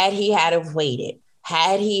 had he had have waited,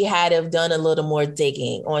 had he had have done a little more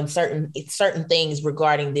digging on certain things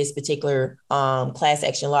regarding this particular class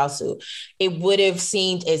action lawsuit, it would have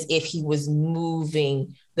seemed as if he was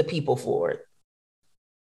moving the people forward.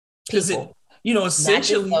 People,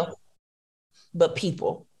 essentially, but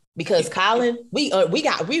people. Because Colin, we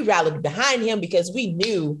rallied behind him because we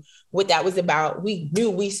knew what that was about.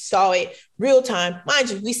 We saw it real time.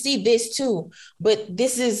 Mind you, we see this too, but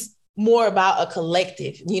this is more about a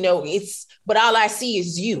collective, but all I see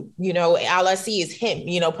is you, all I see is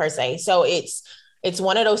him, per se. So it's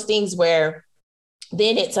one of those things where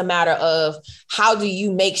then it's a matter of how do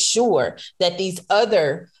you make sure that these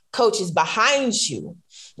other coaches behind you,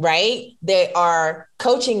 right, that are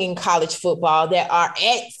coaching in college football, that are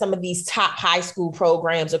at some of these top high school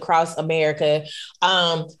programs across America,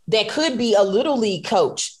 that could be a little league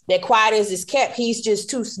coach that quiet as is kept. He's just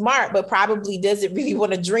too smart, but probably doesn't really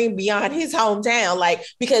want to dream beyond his hometown.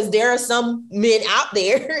 Because there are some men out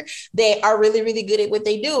there that are really, really good at what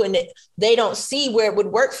they do, and they don't see where it would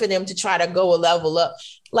work for them to try to go a level up.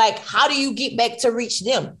 How do you get back to reach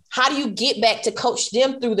them? How do you get back to coach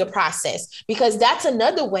them through the process? Because that's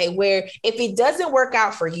another way where if it doesn't work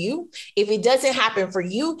out for you, if it doesn't happen for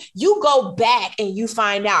you, you go back and you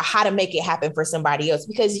find out how to make it happen for somebody else.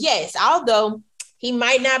 Because yes, although he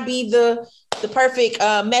might not be the perfect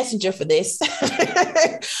messenger for this,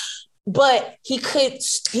 but he could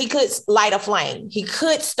light a flame. He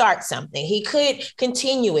could start something. He could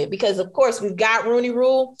continue it because, of course, we've got Rooney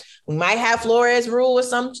Rule. We might have Flores Rule or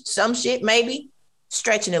some shit, maybe.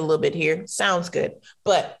 Stretching it a little bit here. Sounds good.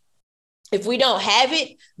 But if we don't have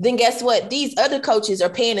it, then guess what? These other coaches are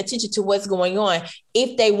paying attention to what's going on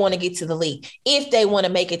if they want to get to the league, if they want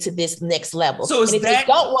to make it to this next level. So and if they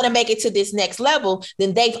don't want to make it to this next level,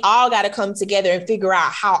 then they've all got to come together and figure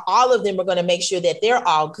out how all of them are going to make sure that they're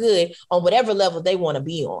all good on whatever level they want to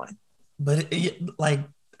be on. But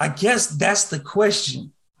I guess that's the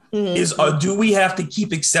question. Mm-hmm. Do we have to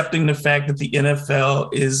keep accepting the fact that the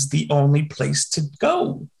NFL is the only place to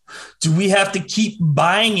go? Do we have to keep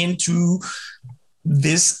buying into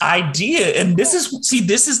this idea? And this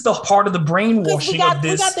is the part of the brainwashing of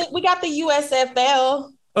this. We got the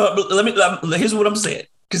USFL. But here's what I'm saying.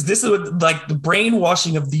 Because this is the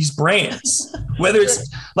brainwashing of these brands, whether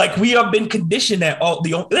it's we have been conditioned that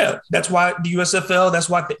that's why the USFL, that's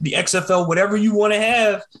why the XFL, whatever you want to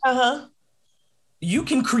have, you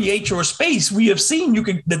can create your space. We have seen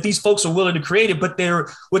that these folks are willing to create it, but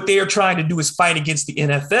what they are trying to do is fight against the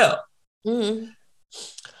NFL. Mm-hmm.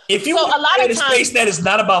 If you want to create a space that is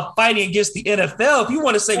not about fighting against the NFL, if you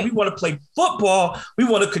want to say we want to play football, we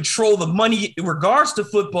want to control the money in regards to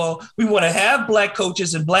football, we want to have Black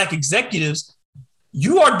coaches and Black executives,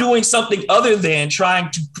 you are doing something other than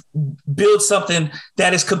trying to build something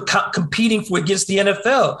that is competing against the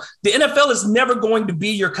NFL. The NFL is never going to be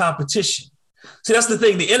your competition. See, that's the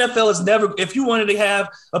thing. The NFL is never, if you wanted to have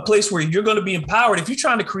a place where you're going to be empowered, if you're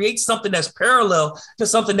trying to create something that's parallel to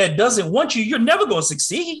something that doesn't want you, you're never going to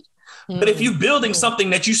succeed. Mm-hmm. But if you're building something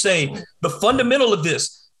that you say, the fundamental of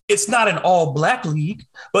this, it's not an all Black league,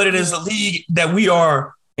 but it is a league that we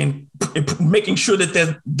are in making sure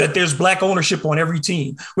that there's Black ownership on every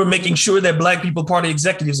team. We're making sure that Black people are part of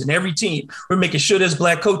executives in every team. We're making sure there's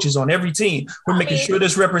Black coaches on every team. We're making sure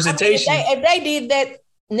there's representation. If they did that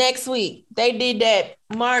next week, they did that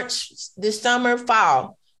March, this summer,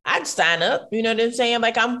 fall, I'd sign up. You know what I'm saying?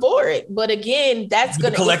 I'm for it. But again, that's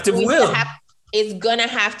going to collective will. It's going to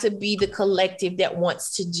have to be the collective that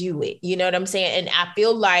wants to do it. You know what I'm saying? And I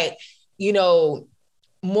feel like,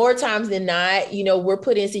 more times than not, we're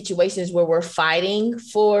put in situations where we're fighting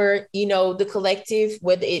for, the collective,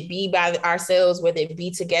 whether it be by ourselves, whether it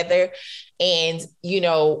be together. And,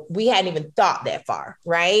 we hadn't even thought that far.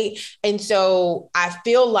 Right. And so I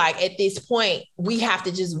feel like at this point, we have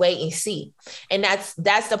to just wait and see. And that's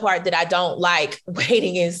the part that I don't like,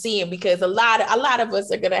 waiting and seeing, because a lot of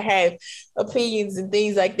us are going to have opinions and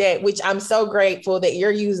things like that, which I'm so grateful that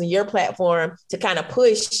you're using your platform to kind of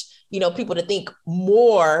push people to think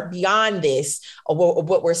more beyond this, or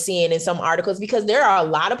what we're seeing in some articles, because there are a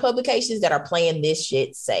lot of publications that are playing this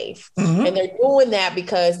shit safe. Mm-hmm. And they're doing that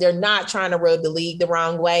because they're not trying to rub the league the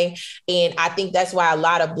wrong way. And I think that's why a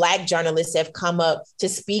lot of Black journalists have come up to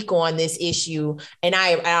speak on this issue. And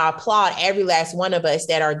I applaud every last one of us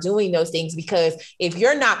that are doing those things, because if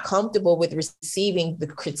you're not comfortable with receiving the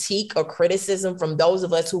critique or criticism from those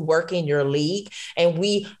of us who work in your league, and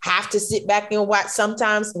we have to sit back and watch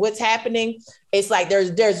sometimes what's happening, it's like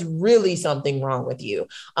there's really something wrong with you.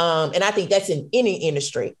 And I think that's in any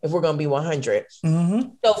industry, if we're going to be 100. Mm-hmm.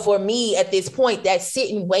 So for me at this point, that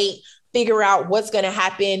sit and wait, figure out what's going to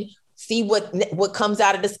happen, see what comes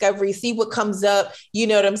out of discovery, see what comes up. You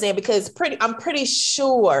know what I'm saying? Because I'm pretty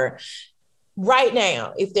sure right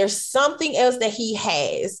now, if there's something else that he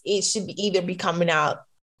has, it should either be coming out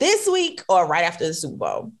this week or right after the Super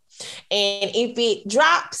Bowl. And if it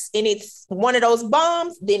drops and it's one of those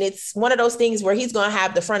bombs, then it's one of those things where he's going to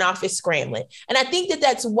have the front office scrambling. And I think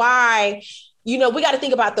that's why, we got to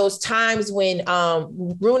think about those times when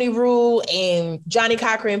Rooney Rule and Johnny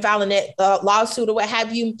Cochran filing that lawsuit or what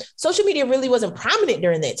have you. Social media really wasn't prominent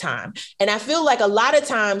during that time. And I feel like a lot of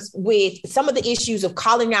times with some of the issues of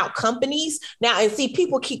calling out companies now, and see,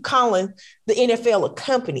 people keep calling the NFL a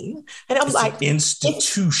company. And I'm like, an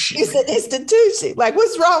institution. It's an institution. Like,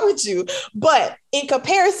 what's wrong with you? But in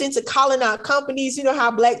comparison to calling out companies, you know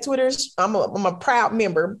how Black Twitter's, I'm a proud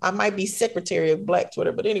member. I might be secretary of Black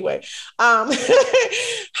Twitter, but anyway,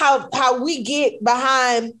 how we get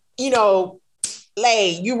behind, Lay,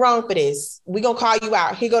 you wrong for this. We're going to call you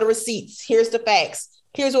out. Here go the receipts. Here's the facts.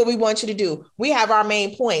 Here's what we want you to do. We have our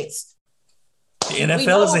main points. The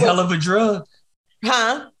NFL is a hell of a drug.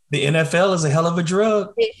 Huh? The NFL is a hell of a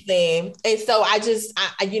drug. And so I just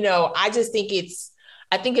think it's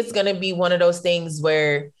going to be one of those things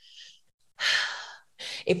where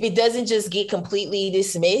if it doesn't just get completely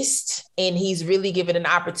dismissed and he's really given an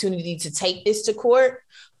opportunity to take this to court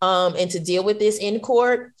and to deal with this in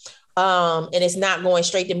court, and it's not going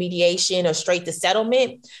straight to mediation or straight to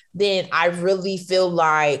settlement, then I really feel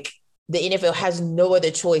like the NFL has no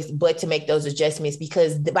other choice but to make those adjustments,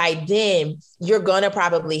 because by then you're going to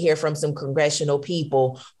probably hear from some congressional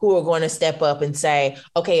people who are going to step up and say,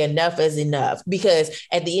 okay, enough is enough. Because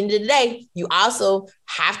at the end of the day, you also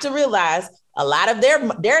have to realize a lot of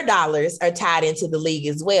their dollars are tied into the league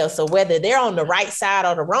as well. So whether they're on the right side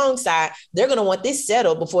or the wrong side, they're going to want this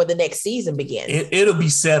settled before the next season begins. It'll be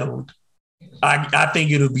settled. I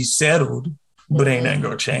think it'll be settled, but ain't nothing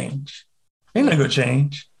going to change. Ain't nothing going to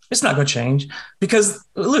change. It's not going to change because,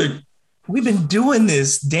 look, we've been doing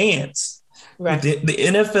this dance with the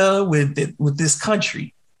NFL, with this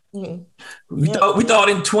country. Mm-hmm. We thought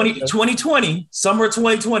in 2020, summer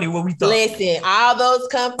 2020, what we thought. Listen, all those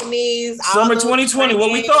companies. Summer 2020,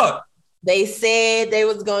 what we thought. They said they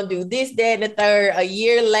was going to do this, that, and the third. A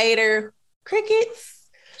year later, crickets.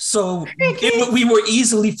 So we were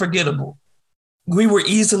easily forgettable.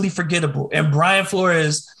 And Brian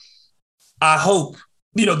Flores, I hope,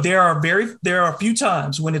 there are a few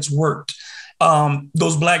times when it's worked.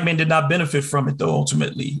 Those Black men did not benefit from it though,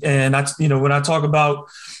 ultimately. And when I talk about,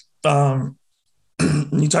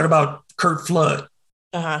 you talk about Curt Flood,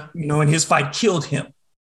 and his fight killed him.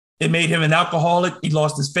 It made him an alcoholic. He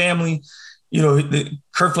lost his family.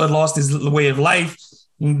 Curt Flood lost his way of life.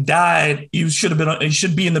 He died. He should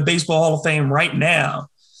be in the Baseball Hall of Fame right now.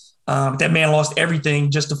 That man lost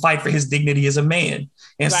everything just to fight for his dignity as a man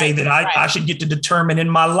and say that I should get to determine in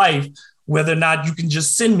my life whether or not you can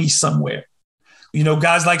just send me somewhere.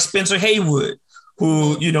 Guys like Spencer Haywood,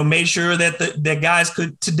 who, made sure that guys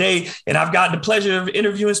could today. And I've gotten the pleasure of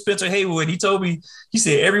interviewing Spencer Haywood. He told me, he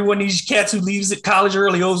said, every one of these cats who leaves at college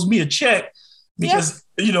early owes me a check because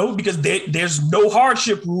there's no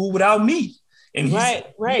hardship rule without me. And he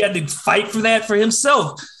had to fight for that for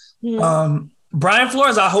himself. Mm-hmm. Brian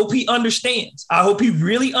Flores, I hope he understands. I hope he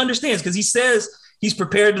really understands, because he says he's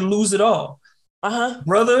prepared to lose it all.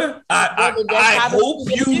 Brother, I hope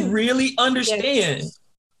you really understand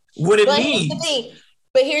what it means.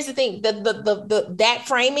 But here's the thing: that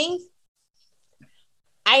framing.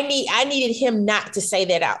 I needed him not to say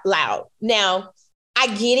that out loud. Now, I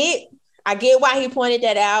get it. I get why he pointed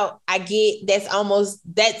that out. I get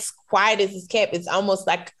that's quiet as it's kept. It's almost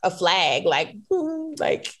like a flag,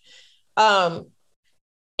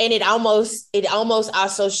 and it almost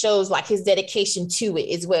also shows like his dedication to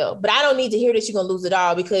it as well. But I don't need to hear that you're going to lose it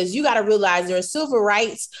all, because you got to realize during civil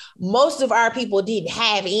rights, most of our people didn't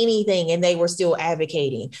have anything and they were still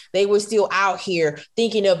advocating. They were still out here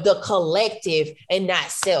thinking of the collective and not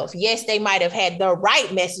self. Yes, they might have had the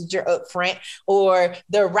right messenger up front or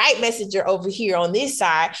the right messenger over here on this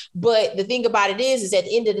side. But the thing about it is at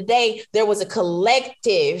the end of the day, there was a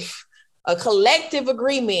collective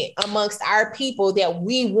agreement amongst our people that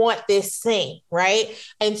we want this thing, right?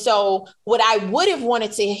 And so what I would have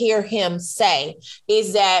wanted to hear him say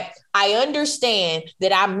is that I understand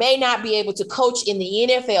that I may not be able to coach in the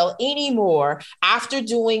NFL anymore after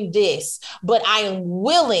doing this, but I am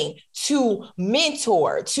willing to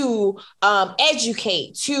mentor, to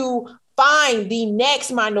educate, to find the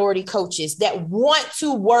next minority coaches that want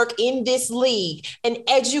to work in this league and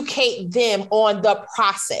educate them on the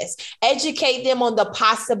process, educate them on the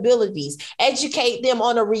possibilities, educate them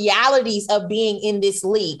on the realities of being in this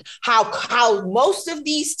league, how most of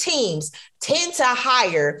these teams tend to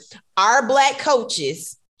hire our Black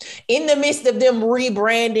coaches in the midst of them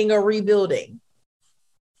rebranding or rebuilding.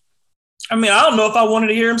 I mean, I don't know if I wanted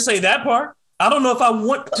to hear him say that part. I don't know if I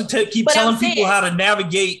want to keep telling people how to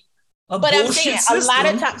navigate but I'm saying system. A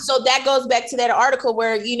lot of times, so that goes back to that article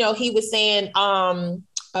where, he was saying,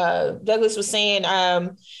 Douglas was saying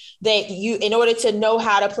that in order to know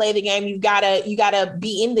how to play the game, you gotta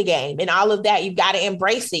be in the game and all of that. You gotta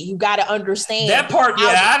embrace it. You gotta understand that part.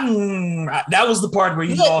 That was the part where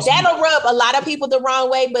that'll rub a lot of people the wrong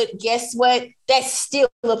way. But guess what? That still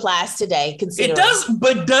applies today. It does,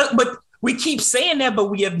 but we keep saying that, but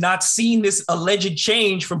we have not seen this alleged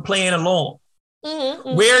change from playing along.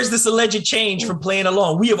 Mm-hmm. Where's this alleged change from playing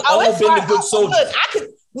along? We have all been the good soldiers.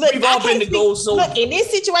 We've all been the good soldiers. Look, in this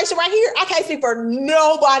situation right here, I can't speak for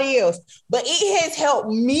nobody else, but it has helped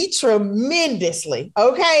me tremendously.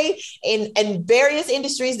 Okay. In various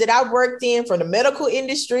industries that I've worked in, from the medical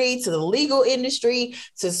industry to the legal industry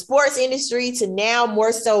to sports industry to now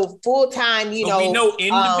more so full-time, We know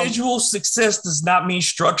individual success does not mean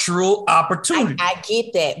structural opportunity. I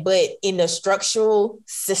get that, but in the structural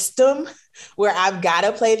system where I've got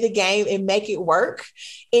to play the game and make it work,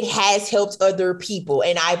 it has helped other people.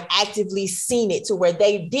 And I've actively seen it to where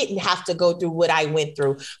they didn't have to go through what I went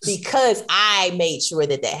through because I made sure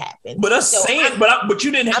that happened. But but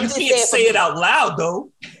you didn't. You can't say it out loud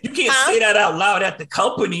though. You can't say that out loud at the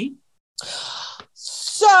company.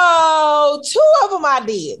 So 2 of them I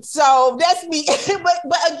did. So that's me.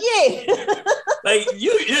 but again, like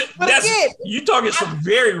you talking some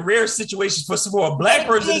very rare situations for a Black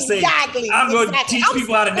person to say, I'm going to teach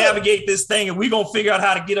people how to navigate this thing, and we're going to figure out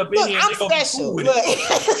how to get up in here. I'm special. Be cool with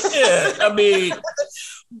it. Yeah, I mean.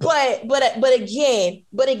 But again,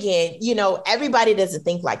 everybody doesn't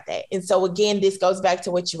think like that. And so again, this goes back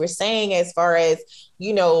to what you were saying as far as,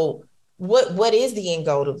 what is the end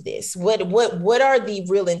goal of this? What are the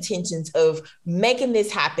real intentions of making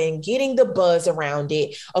this happen, getting the buzz around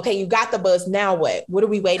it? Okay, you got the buzz. Now what? What are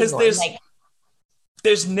we waiting on?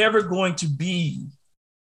 There's never going to be.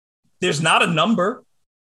 There's not a number.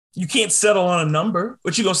 You can't settle on a number.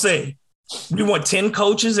 What you gonna say? We want 10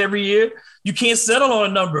 coaches every year. You can't settle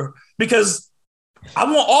on a number because I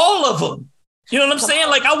want all of them. You know what I'm saying?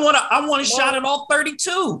 Like I want a shot at all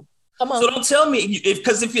 32. Come on. So don't tell me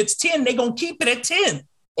because if it's 10, they're gonna keep it at 10.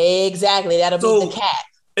 Exactly. That'll be the cap.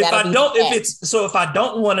 If I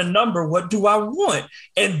don't want a number, what do I want?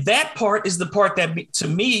 And that part is the part that to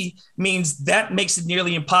me means that makes it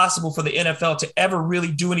nearly impossible for the NFL to ever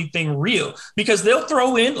really do anything real, because they'll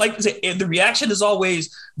throw in, like the reaction is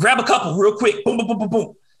always grab a couple real quick, boom, boom, boom, boom,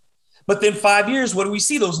 boom. But then 5 years, what do we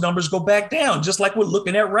see? Those numbers go back down, just like we're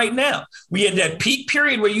looking at right now. We had that peak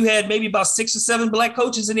period where you had maybe about 6 or 7 Black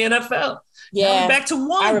coaches in the NFL. Yeah, back to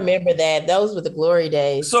 1. I remember that. Those were the glory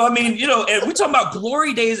days. So, I mean, and we're talking about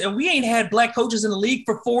glory days, and we ain't had Black coaches in the league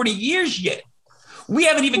for 40 years yet. We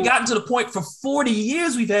haven't even gotten to the point for 40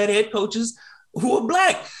 years we've had head coaches who are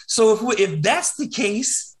Black. So if that's the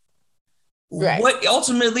case, right. What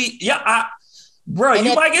ultimately, Bro,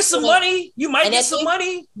 you might get some money. You might get some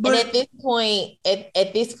money. But at this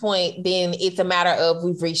point, then it's a matter of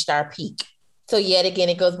we've reached our peak. So yet again,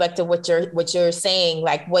 it goes back to what you're saying,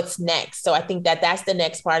 like what's next. So I think that's the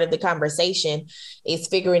next part of the conversation is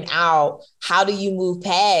figuring out how do you move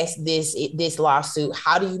past this lawsuit?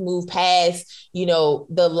 How do you move past,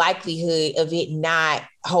 the likelihood of it not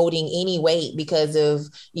holding any weight because of,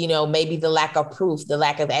 maybe the lack of proof, the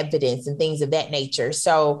lack of evidence and things of that nature.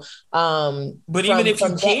 So, but even if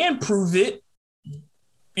you can prove it,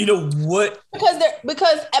 what?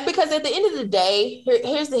 Because at the end of the day,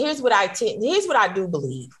 here's what I do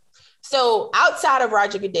believe. So outside of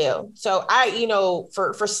Roger Goodell, so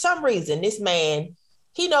for some reason, this man,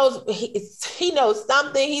 he knows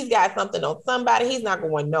something. He's got something on somebody. He's not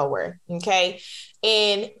going nowhere. Okay.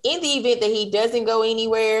 And in the event that he doesn't go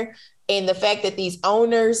anywhere, and the fact that these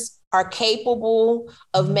owners are capable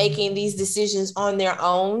of making these decisions on their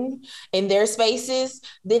own in their spaces,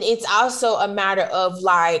 then it's also a matter of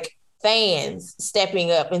like fans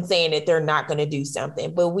stepping up and saying that they're not going to do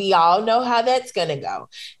something. But we all know how that's going to go.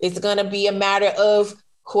 It's going to be a matter of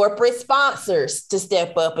corporate sponsors to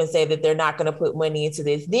step up and say that they're not going to put money into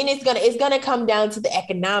this. Then it's going to come down to the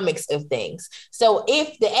economics of things. So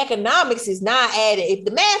if the economics is not added, if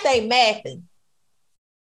the math ain't mathing,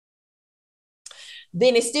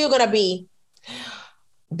 then it's still going to be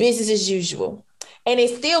business as usual. And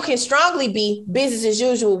it still can strongly be business as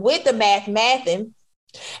usual with the mathing,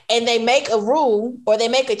 and they make a rule or they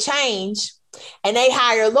make a change and they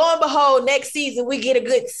hire, lo and behold, next season, we get a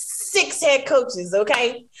good 6 head coaches.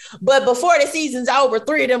 Okay. But before the season's over,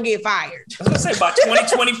 3 of them get fired. I was going to say by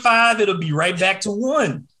 2025, it'll be right back to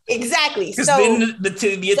 1. Exactly. Because then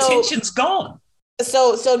the attention's gone.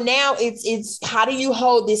 So now it's how do you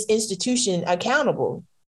hold this institution accountable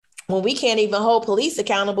when we can't even hold police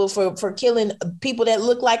accountable for killing people that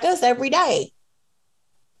look like us every day?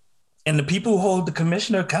 And the people who hold the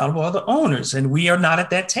commissioner accountable are the owners, and we are not at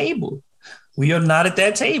that table. We are not at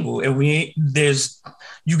that table. And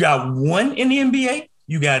you got 1 in the NBA,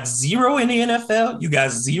 you got 0 in the NFL, you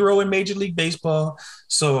got 0 in Major League Baseball.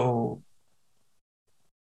 So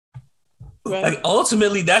like,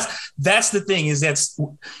 ultimately, that's the thing, is that's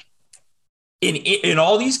in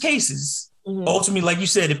all these cases. Mm-hmm. Ultimately, like you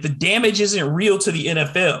said, if the damage isn't real to the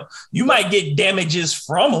NFL, you might get damages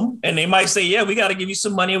from them, and they might say, "Yeah, we got to give you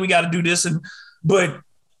some money, and we got to do this." But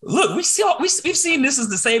look, we've seen this is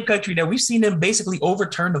the same country that we've seen them basically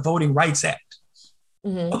overturn the Voting Rights Act.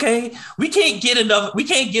 Mm-hmm. Okay, we can't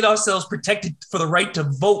get ourselves protected for the right to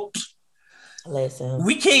vote. Listen,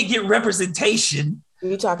 we can't get representation.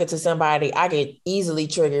 You're talking to somebody, I get easily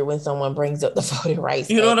triggered when someone brings up the Voting Rights Act.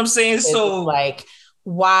 You know what I'm saying? So like,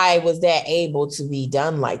 why was that able to be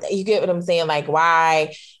done like that? You get what I'm saying? Like,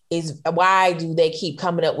 why do they keep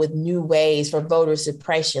coming up with new ways for voter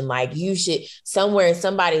suppression? Like, you should, somewhere in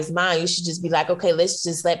somebody's mind, you should just be like, okay, let's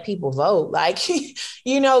just let people vote. Like,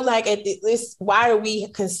 like at this, why are we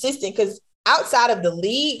consistent? Because outside of the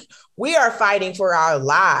league, we are fighting for our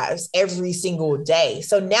lives every single day.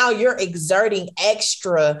 So now you're exerting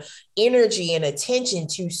extra energy and attention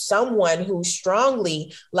to someone who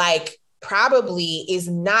strongly, like, probably is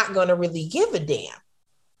not going to really give a damn.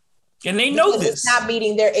 And they know this. It's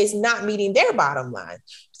not meeting their bottom line.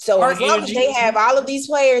 So as long as they have all of these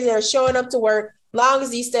players that are showing up to work, long as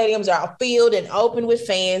these stadiums are filled and open with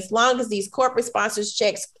fans, long as these corporate sponsors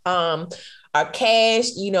checks are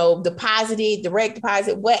cashed, deposited, direct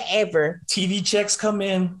deposit, whatever. TV checks come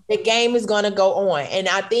in. The game is going to go on. And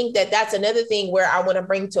I think that that's another thing where I want to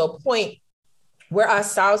bring to a point where I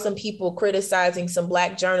saw some people criticizing some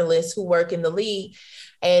Black journalists who work in the league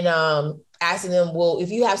and asking them, well, if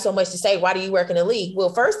you have so much to say, why do you work in the league? Well,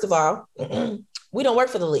 first of all, we don't work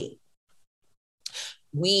for the league.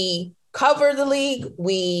 We cover the league.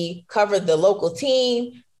 We cover the local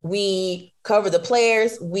team. We cover the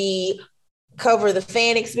players. We cover the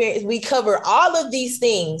fan experience. We cover all of these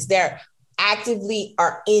things that actively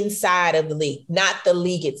are inside of the league, not the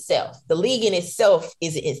league itself. The league in itself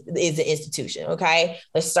is an institution. Okay,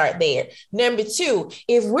 let's start there. Number 2,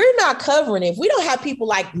 if we're not covering, if we don't have people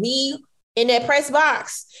like me in that press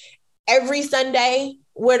box every Sunday,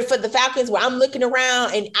 where for the Falcons, where I'm looking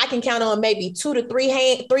around and I can count on maybe 2 to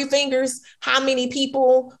 3 fingers how many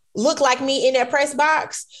people look like me in that press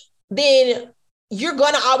box, then you're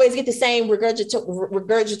going to always get the same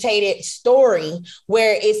regurgitated story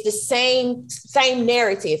where it's the same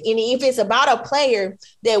narrative. And if it's about a player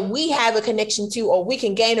that we have a connection to or we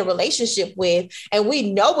can gain a relationship with, and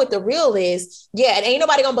we know what the real is, yeah, and ain't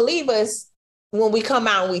nobody going to believe us when we come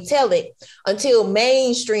out and we tell it until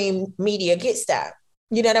mainstream media gets that.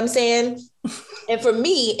 You know what I'm saying? And for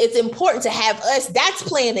me, it's important to have us. That's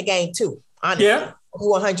playing the game too, honestly. Yeah.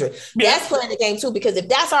 100. Yeah. That's playing the game too, because if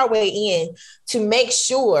that's our way in to make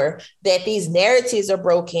sure that these narratives are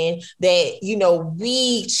broken, that,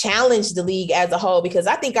 we challenge the league as a whole, because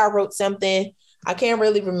I think I wrote something, I can't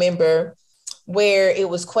really remember, where it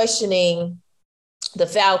was questioning the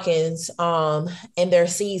Falcons in their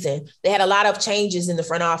season. They had a lot of changes in the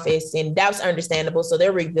front office, and that was understandable. So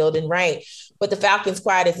they're rebuilding, right? But the Falcons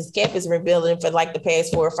squad as it's kept is rebuilding for like the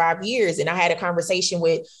past 4 or 5 years. And I had a conversation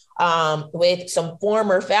with some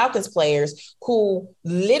former Falcons players who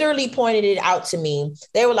literally pointed it out to me.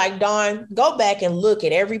 They were like, Dawn, go back and look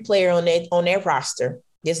at every player on their roster.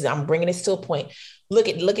 I'm bringing this to a point. Look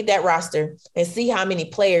at that roster and see how many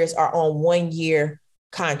players are on 1-year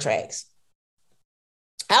contracts.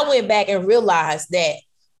 I went back and realized that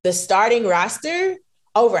the starting roster,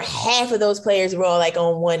 over half of those players were like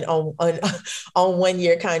on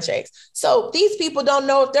 1-year contracts. So these people don't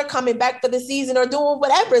know if they're coming back for the season or doing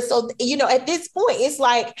whatever. So, at this point, it's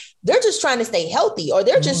like they're just trying to stay healthy, or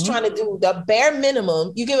they're just trying to do the bare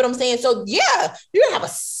minimum. You get what I'm saying? So yeah, you're gonna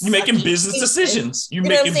have you're making business decisions. And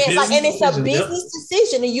it's a business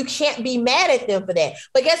decision, and you can't be mad at them for that.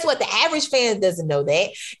 But guess what? The average fan doesn't know that.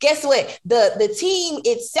 Guess what? The team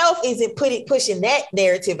itself isn't pushing that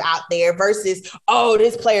narrative out there versus, oh,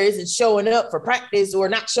 this player isn't showing up for practice or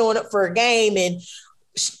not showing up for a game, and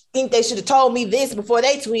think they should have told me this before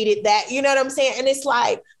they tweeted that. You know what I'm saying? And it's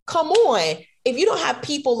like, come on. If you don't have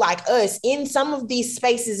people like us in some of these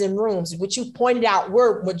spaces and rooms, which you pointed out,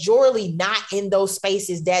 we're majorly not in those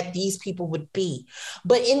spaces that these people would be.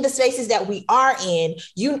 But in the spaces that we are in,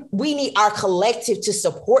 we need our collective to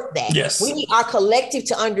support that. Yes. We need our collective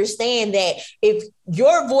to understand that if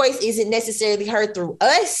your voice isn't necessarily heard through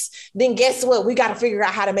us, then guess what? We got to figure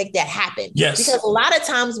out how to make that happen. Yes. Because a lot of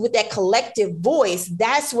times with that collective voice,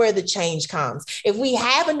 that's where the change comes. If we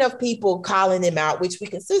have enough people calling them out, which we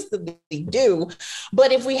consistently do,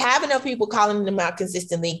 but if we have enough people calling them out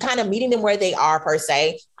consistently, kind of meeting them where they are per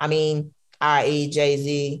se, I mean, i.e.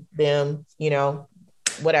 Jay-Z, them,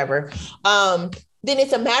 whatever, then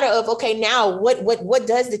it's a matter of, okay, now what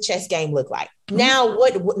does the chess game look like? Now,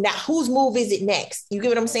 now whose move is it next? You get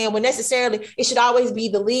what I'm saying? Well, necessarily, it should always be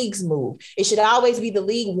the league's move. It should always be the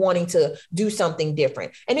league wanting to do something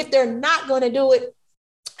different. And if they're not going to do it,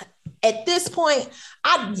 at this point,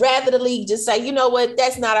 I'd rather the league just say, you know what,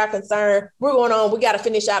 that's not our concern. We're going on. We got to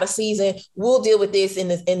finish out a season. We'll deal with this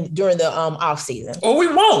during the off season. Or we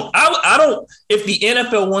won't. I don't. If the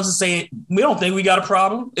NFL wants to say it, we don't think we got a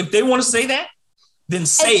problem. If they want to say that, then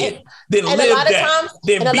say it. Then live that.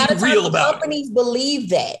 Then be real about it. Companies believe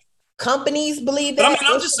that. Companies believe that. But I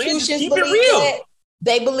mean, I'm just saying, just keep it real. That.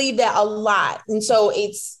 They believe that a lot. And so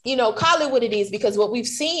it's, call it what it is, because what we've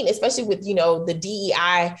seen, especially with, the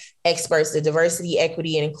DEI experts, the diversity,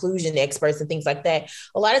 equity, and inclusion experts and things like that,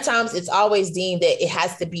 a lot of times it's always deemed that it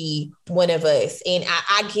has to be one of us. And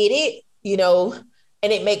I get it,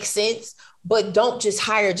 and it makes sense, but don't just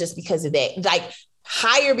hire just because of that. Like,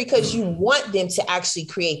 hire because you want them to actually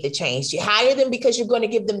create the change. You hire them because you're going to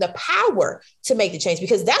give them the power to make the change,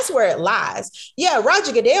 because that's where it lies. Yeah,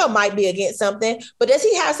 Roger Goodell might be against something, but does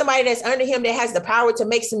he have somebody that's under him that has the power to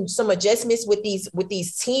make some adjustments with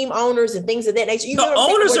these team owners and things of that nature? The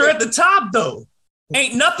owners are at the top, though.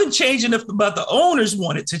 Ain't nothing changing about the owners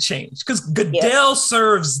want it to change, because Goodell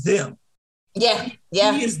serves them. Yeah.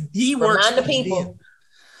 He works for the people. Them.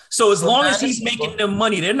 So as long as he's making them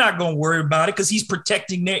money, they're not going to worry about it, because he's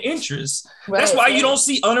protecting their interests. Right, that's why you don't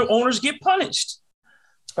see other owners get punished.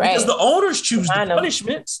 Right. Because the owners choose the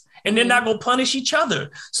punishments, and they're not going to punish each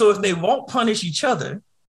other. So if they won't punish each other,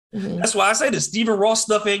 that's why I say the Stephen Ross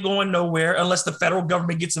stuff ain't going nowhere unless the federal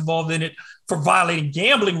government gets involved in it for violating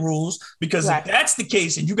gambling rules. Because if that's the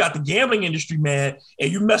case and you got the gambling industry mad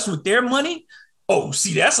and you mess with their money,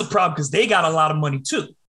 that's a problem, because they got a lot of money too.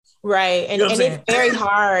 Right. And it's very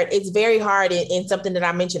hard. It's very hard in something that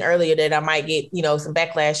I mentioned earlier that I might get, some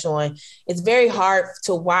backlash on. It's very hard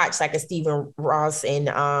to watch like a Stephen Ross and,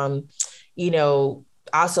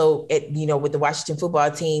 also with the Washington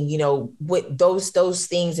football team, with those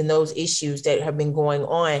things and those issues that have been going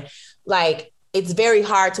on. Like, it's very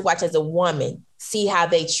hard to watch as a woman, see how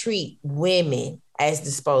they treat women as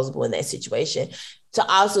disposable in that situation, to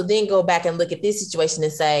also then go back and look at this situation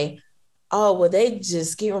and say, oh, well, they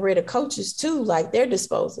just getting rid of coaches too, like they're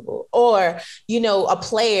disposable. Or, a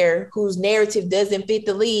player whose narrative doesn't fit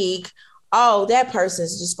the league, oh, that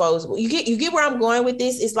person's disposable. You get where I'm going with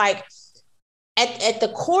this? It's like at the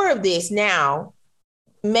core of this now,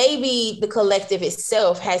 maybe the collective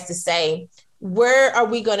itself has to say, where are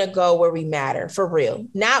we going to go where we matter for real?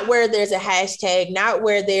 Not where there's a hashtag, not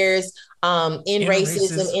where there's in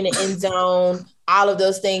racism in the end zone, all of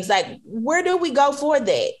those things. Like, where do we go for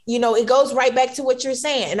that? It goes right back to what you're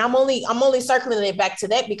saying. And I'm only circling it back to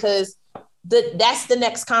that because that's the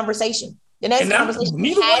next conversation. The next conversation.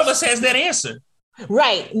 Neither one of us has that answer.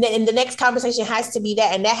 Right. And the next conversation has to be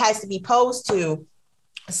that. And that has to be posed to,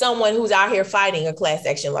 someone who's out here fighting a class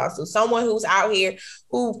action lawsuit, someone who's out here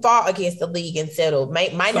who fought against the league and settled,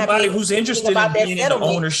 might somebody not be who's interested in being in the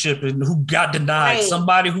ownership and who got denied, right.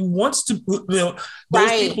 Somebody who wants to, those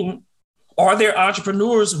right. people, are there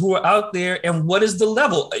entrepreneurs who are out there, and what is the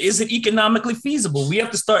level? Is it economically feasible? We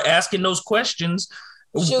have to start asking those questions.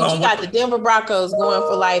 Shoot, you got the Denver Broncos going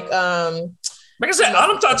for like I said,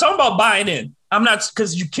 I'm not talking about buying in. I'm not,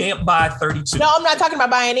 because you can't buy 32. No, I'm not talking about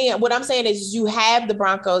buying in. What I'm saying is you have the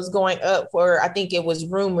Broncos going up for, I think it was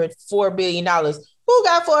rumored, $4 billion. Who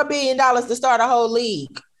got $4 billion to start a whole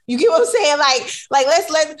league? You get what I'm saying? Like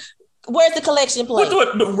let's where's the collection plate?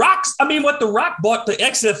 What the Rock bought the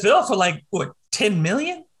XFL for like what, 10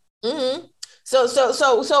 million? Mm-hmm. So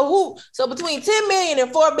between 10 million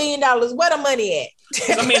and $4 billion, where the money at?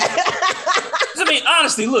 I mean,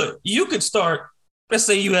 honestly, look, you could start, let's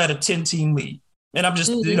say you had a 10-team league. And I'm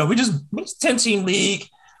just, it's 10-team league.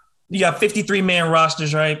 You got 53-man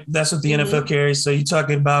rosters, right? That's what the NFL carries. So you're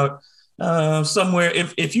talking about somewhere,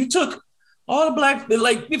 if you took all the black,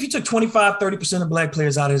 like if you took 25, 30% of black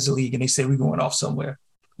players out of the league and they say we're going off somewhere.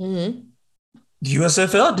 The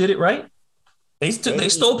USFL did it, right? They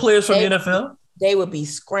stole players from the NFL. They would be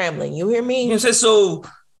scrambling. You hear me? You know what I'm saying? So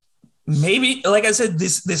maybe, like I said,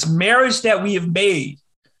 this marriage that we have made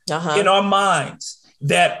in our minds,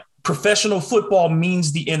 that professional football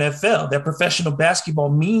means the NFL, that professional basketball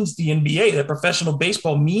means the NBA, that professional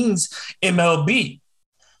baseball means MLB.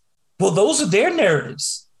 Well, those are their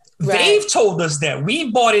narratives. Right. They've told us that. We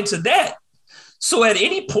bought into that. So at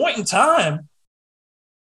any point in time,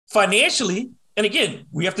 financially, and again,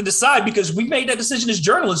 we have to decide, because we made that decision as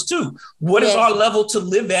journalists too. What is our level to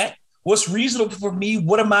live at? What's reasonable for me?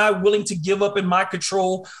 What am I willing to give up in my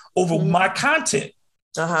control over my content?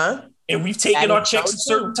 And we've taken our checks at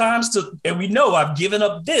certain times and we know I've given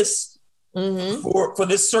up this for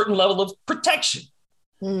this certain level of protection.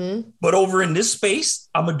 But over in this space,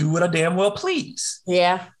 I'm going to do what I damn well please.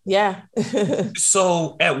 Yeah.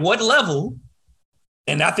 So at what level,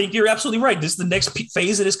 and I think you're absolutely right, this is the next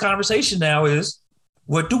phase of this conversation now, is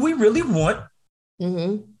what do we really want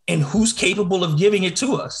and who's capable of giving it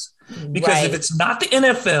to us? Because if it's not the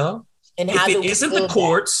NFL, and if it isn't the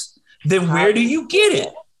courts, then where do you get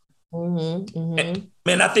it?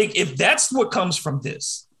 And I think if that's what comes from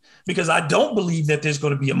this, because I don't believe that there's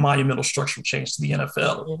going to be a monumental structural change to the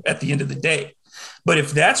NFL at the end of the day. But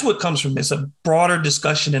if that's what comes from this, a broader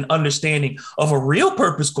discussion and understanding of a real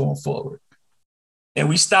purpose going forward, and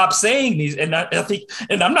we stop saying these, and I think,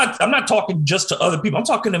 and I'm not talking just to other people, I'm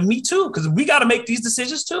talking to me too, because we got to make these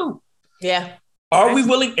decisions too. Yeah. Are we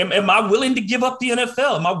willing? Am I willing to give up the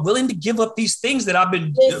NFL? Am I willing to give up these things that I've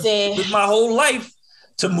been with my whole life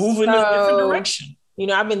to move in a different direction? You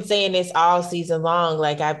know, I've been saying this all season long.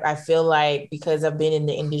 Like, I feel like because I've been in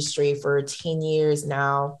the industry for 10 years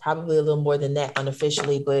now, probably a little more than that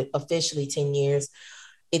unofficially, but officially 10 years.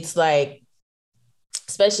 It's like,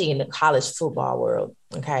 especially in the college football world,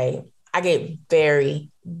 okay, I get very,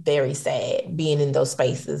 very sad being in those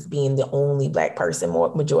spaces, being the only Black person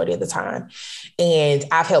majority of the time. And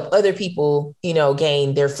I've helped other people, you know,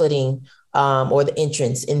 gain their footing or the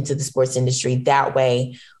entrance into the sports industry that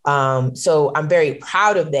way. So I'm very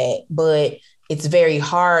proud of that, but it's very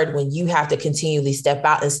hard when you have to continually step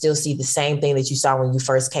out and still see the same thing that you saw when you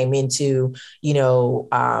first came into, you know,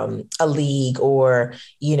 a league or,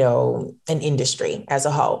 you know, an industry as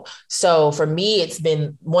a whole. So for me, it's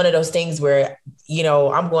been one of those things where, you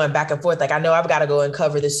know, I'm going back and forth. Like, I know I've got to go and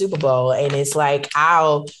cover the Super Bowl. And it's like,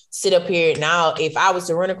 I'll sit up here now. If I was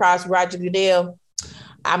to run across Roger Goodell,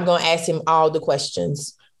 I'm going to ask him all the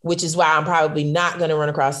questions, which is why I'm probably not going to run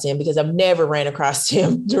across him, because I've never ran across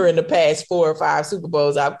him during the past 4 or 5 Super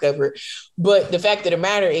Bowls I've covered. But the fact of the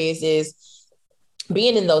matter is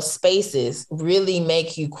being in those spaces really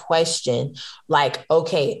make you question, like,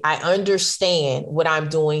 okay, I understand what I'm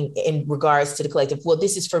doing in regards to the collective. Well,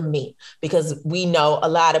 this is for me, because we know a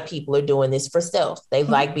lot of people are doing this for self. They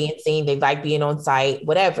like being seen. They like being on site,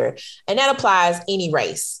 whatever. And that applies any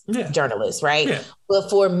race, journalists, right? Yeah. But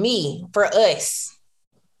for me, for us,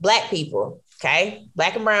 Black people, okay,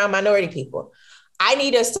 Black and brown minority people, I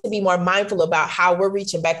need us to be more mindful about how we're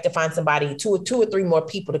reaching back to find somebody, two or three more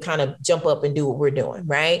people to kind of jump up and do what we're doing,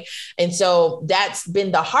 right? And so that's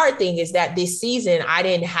been the hard thing, is that this season I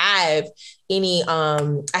didn't have any,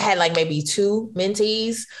 I had like maybe 2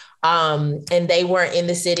 mentees And they weren't in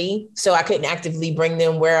the city, so I couldn't actively bring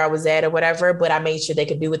them where I was at or whatever, but I made sure they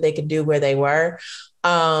could do what they could do where they were.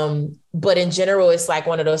 But in general, it's like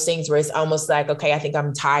one of those things where it's almost like, okay, I think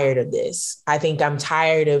I'm tired of this. I think I'm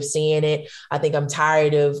tired of seeing it. I think I'm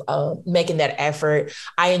tired of making that effort.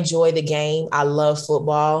 I enjoy the game. I love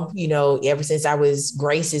football. You know, ever since I was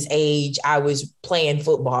Grace's age, I was playing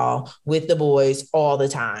football with the boys all the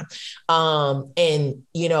time. And,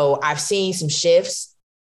 you know, I've seen some shifts.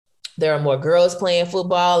 There are more girls playing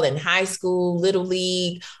football in high school, little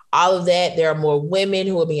league, all of that. There are more women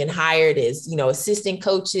who are being hired as, you know, assistant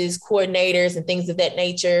coaches, coordinators, and things of that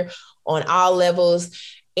nature on all levels.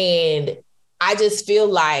 And I just feel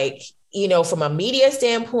like, you know, from a media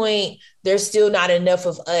standpoint, there's still not enough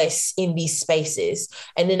of us in these spaces.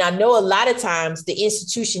 And then I know a lot of times the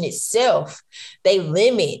institution itself, they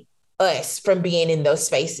limit us from being in those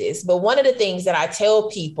spaces. But one of the things that I tell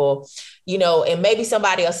people, you know, and maybe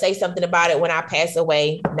somebody will say something about it when I pass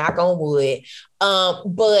away, knock on wood.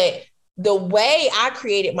 But the way I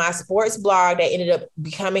created my sports blog that ended up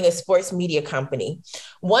becoming a sports media company,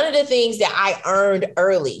 one of the things that I earned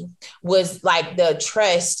early was like the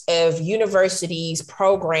trust of universities,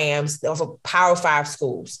 programs of Power 5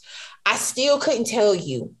 schools. I still couldn't tell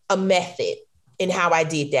you a method in how I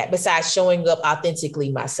did that, besides showing up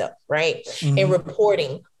authentically myself, right? Mm-hmm. And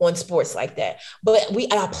reporting on sports like that. But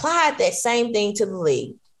I applied that same thing to the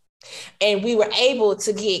league. And we were able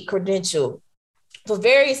to get credentialed for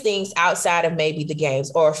various things outside of maybe the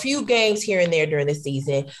games or a few games here and there during the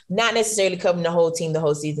season, not necessarily covering the whole team, the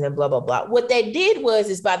whole season, and blah, blah, blah. What that did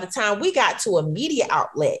is by the time we got to a media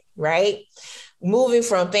outlet, right? Moving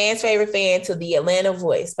from fans' favorite fan to the Atlanta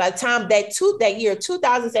Voice, by the time that year,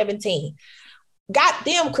 2017, got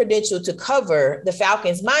them credentialed to cover the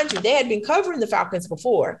Falcons. Mind you, they had been covering the Falcons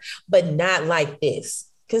before, but not like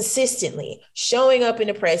this, consistently showing up in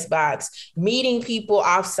the press box, meeting people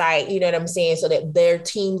offsite, you know what I'm saying? So that their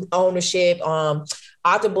team ownership,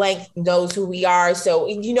 Arthur Blank knows who we are. So,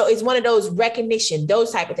 you know, it's one of those recognition,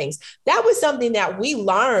 those type of things. That was something that we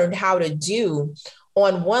learned how to do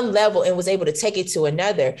on one level and was able to take it to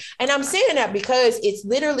another. And I'm saying that because it's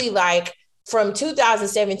literally like, from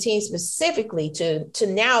 2017 specifically to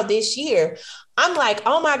now this year, I'm like,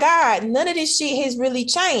 oh my God, none of this shit has really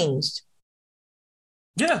changed.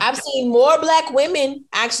 Yeah. I've seen more Black women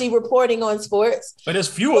actually reporting on sports. But there's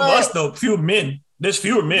fewer of us though, fewer men. There's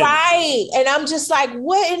fewer men. Right. And I'm just like,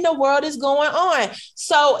 what in the world is going on?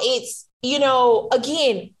 So it's, you know,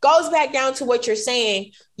 again, goes back down to what you're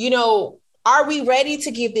saying, you know, are we ready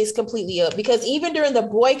to give this completely up? Because even during the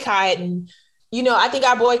boycott, and you know, I think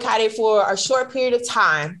I boycotted for a short period of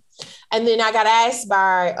time. And then I got asked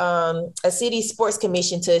by a city sports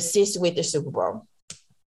commission to assist with the Super Bowl.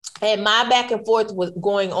 And my back and forth was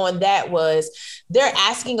going on that was they're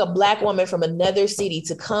asking a Black woman from another city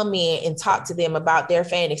to come in and talk to them about their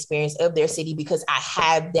fan experience of their city because I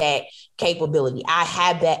have that capability. I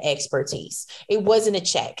have that expertise. It wasn't a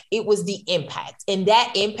check. It was the impact. And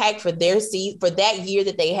that impact for their seat for that year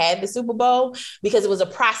that they had the Super Bowl, because it was a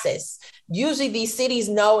process. Usually these cities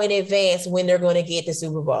know in advance when they're going to get the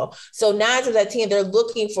Super Bowl. So 9 times out of 10, they're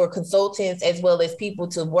looking for consultants as well as people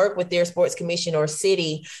to work with their sports commission or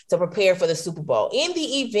city to prepare for the Super Bowl. In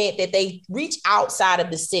the event that they reach outside of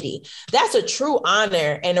the city, that's a true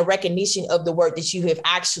honor and a recognition of the work that you have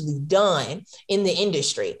actually done in the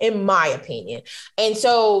industry, in my opinion. And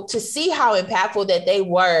so to see how impactful that they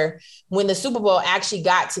were when the Super Bowl actually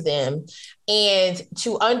got to them, and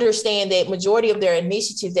to understand that majority of their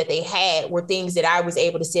initiatives that they had were things that I was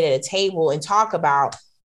able to sit at a table and talk about,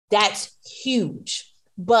 that's huge.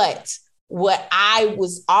 But what I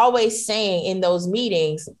was always saying in those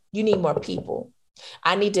meetings, you need more people.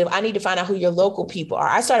 I need to find out who your local people are.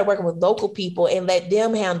 I started working with local people and let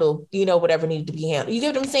them handle, you know, whatever needed to be handled. You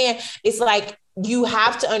get what I'm saying? It's like, you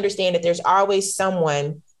have to understand that there's always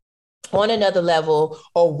someone on another level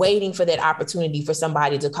or waiting for that opportunity for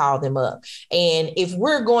somebody to call them up. And if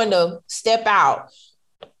we're going to step out,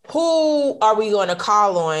 who are we going to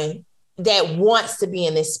call on that wants to be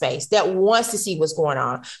in this space, that wants to see what's going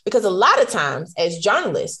on? Because a lot of times as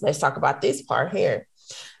journalists, let's talk about this part here.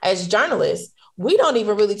 As journalists, we don't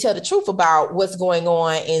even really tell the truth about what's going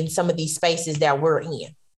on in some of these spaces that we're in.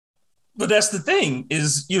 But that's the thing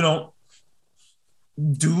is, you know,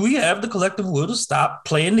 do we have the collective will to stop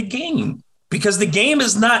playing the game? Because the game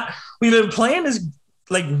is not, we've been playing this,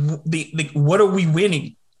 like, what are we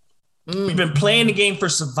winning? We've been playing the game for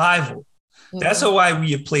survival. That's why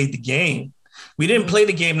we have played the game. We didn't play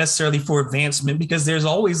the game necessarily for advancement, because there's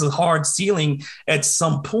always a hard ceiling at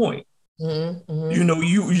some point. You know,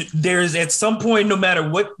 there's at some point, no matter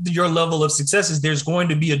what your level of success is, there's going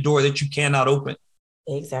to be a door that you cannot open.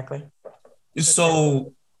 Exactly.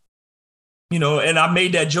 So, you know, and I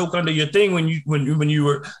made that joke under your thing when you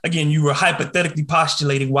were, again, you were hypothetically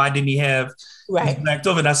postulating why didn't he have black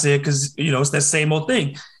over? And I said, because, you know, it's that same old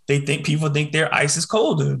thing. People think their ice is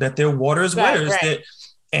colder, that their water is wetter.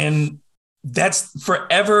 And that's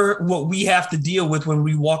forever what we have to deal with when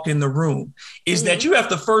we walk in the room, is that you have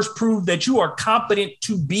to first prove that you are competent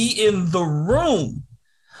to be in the room,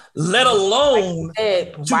 let alone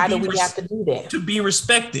why do we have to do that? To be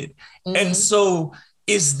respected. And so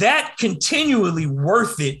is that continually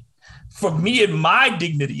worth it for me and my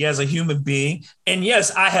dignity as a human being? And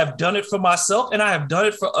yes, I have done it for myself and I have done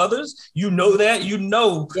it for others. You know that,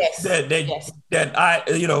 that I,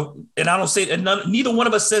 you know, and I don't say, and neither one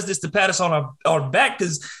of us says this to pat us on our back,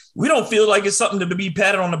 because we don't feel like it's something to be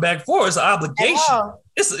patted on the back for. It's an obligation.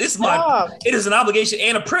 It is an obligation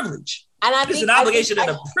and a privilege. And I think it's an obligation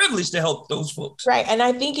and a privilege to help those folks. Right. And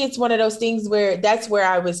I think it's one of those things where that's where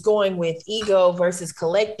I was going with ego versus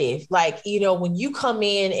collective. Like, you know, when you come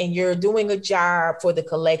in and you're doing a job for the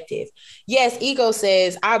collective, yes, ego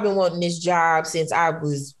says, I've been wanting this job since I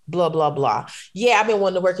was blah, blah, blah. Yeah, I've been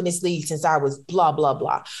wanting to work in this league since I was blah, blah,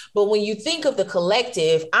 blah. But when you think of the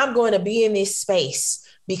collective, I'm going to be in this space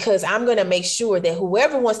because I'm going to make sure that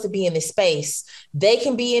whoever wants to be in this space, they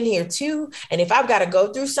can be in here too. And if I've got to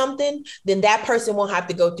go through something, then that person won't have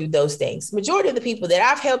to go through those things. Majority of the people that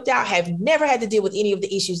I've helped out have never had to deal with any of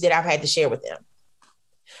the issues that I've had to share with them.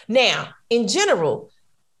 Now, in general,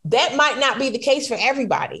 that might not be the case for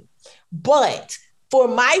everybody, but for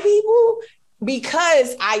my people,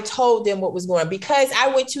 because I told them what was going on, because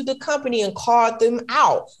I went to the company and called them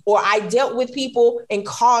out, or I dealt with people and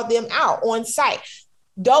called them out on site.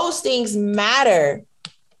 Those things matter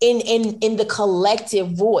in the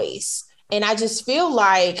collective voice. And I just feel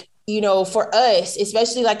like, you know, for us,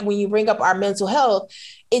 especially like when you bring up our mental health,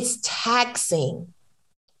 it's taxing.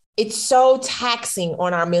 It's so taxing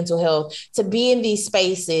on our mental health to be in these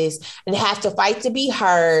spaces and have to fight to be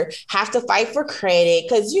heard, have to fight for credit.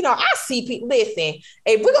 Because, you know, I see people, listen,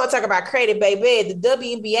 if we're going to talk about credit, baby, the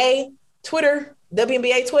WNBA Twitter,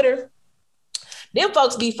 them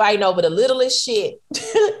folks be fighting over the littlest shit.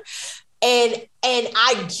 and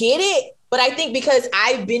I get it, but I think because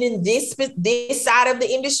I've been in this side of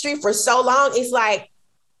the industry for so long, it's like,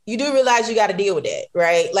 you do realize you got to deal with that,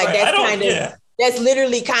 right? Like that's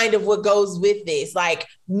literally kind of what goes with this. Like,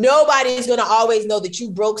 nobody's going to always know that you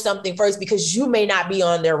broke something first because you may not be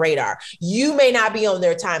on their radar. You may not be on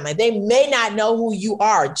their timeline. They may not know who you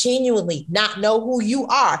are, genuinely not know who you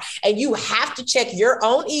are. And you have to check your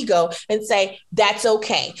own ego and say, that's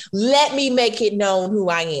okay. Let me make it known who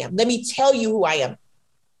I am. Let me tell you who I am.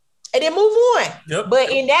 And then move on. Yep.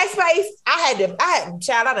 But in that space, I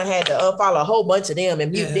done had to unfollow a whole bunch of them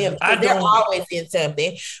and mute them. They're always in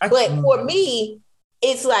something. But for me,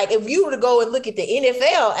 it's like, if you were to go and look at the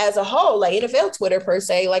NFL as a whole, like NFL Twitter per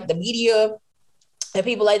se, like the media and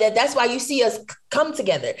people like that, that's why you see us come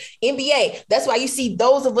together. NBA, that's why you see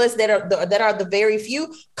those of us that are the very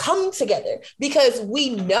few come together, because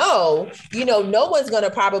we know, you know, no one's going to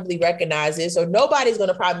probably recognize this, or nobody's going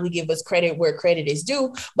to probably give us credit where credit is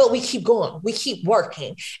due, but we keep going, we keep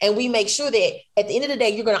working, and we make sure that at the end of the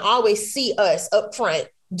day, you're going to always see us up front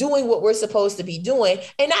doing what we're supposed to be doing,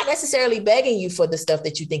 and not necessarily begging you for the stuff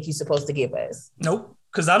that you think you're supposed to give us. Nope.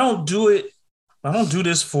 Because I don't do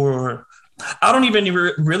this for, I don't even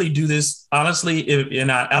really do this, honestly,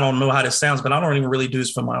 and I don't know how this sounds, but I don't even really do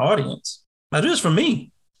this for my audience. I do this for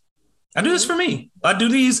me. I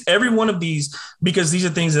do every one of these, because these are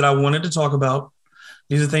things that I wanted to talk about.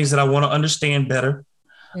 These are things that I want to understand better.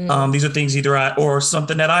 These are things or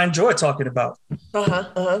something that I enjoy talking about.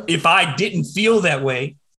 If I didn't feel that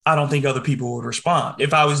way, I don't think other people would respond.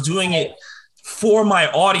 If I was doing it for my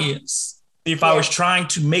audience, if I was trying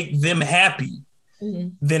to make them happy,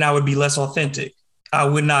 then I would be less authentic. I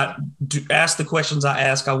would not ask the questions I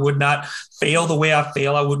ask. I would not fail the way I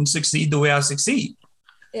fail. I wouldn't succeed the way I succeed.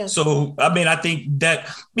 Yeah. So, I mean, I think that,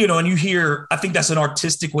 you know, and I think that's an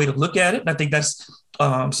artistic way to look at it. And I think that's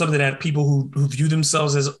something that people who view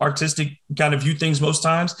themselves as artistic kind of view things most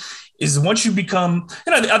times, is once you become,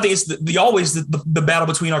 and I think it's the battle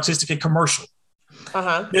between artistic and commercial.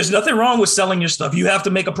 There's nothing wrong with selling your stuff. You have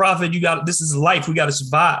to make a profit. This is life. We got to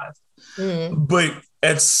survive. But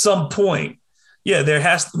at some point,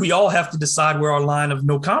 we all have to decide where our line of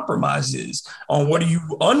no compromise is on what are you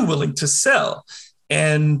unwilling to sell.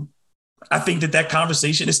 And I think that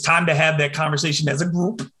conversation, it's time to have that conversation as a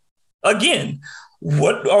group. Again,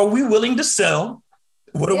 what are we willing to sell?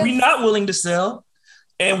 What are we not willing to sell?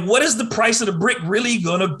 And what is the price of the brick really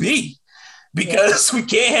gonna be? Because we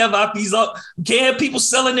can't have we can't have people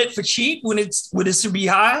selling it for cheap when it should be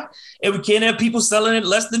high, and we can't have people selling it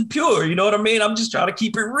less than pure. You know what I mean? I'm just trying to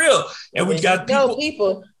keep it real. And we got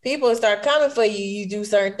people start coming for you. You do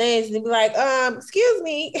certain things and they be like, excuse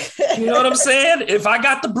me. You know what I'm saying? If I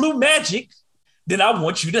got the blue magic, then I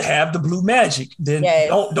want you to have the blue magic. Then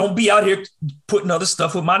don't be out here putting other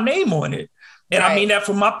stuff with my name on it. And I mean that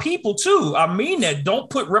for my people too. I mean that. Don't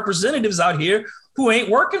put representatives out here who ain't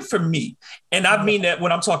working for me. And I mean that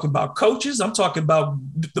when I'm talking about coaches, I'm talking about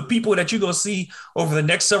the people that you're going to see over the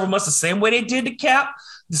next several months, the same way they did to Cap.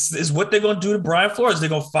 This is what they're going to do to Brian Flores. They're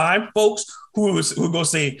going to find folks who are going to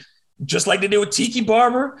say, just like they did with Tiki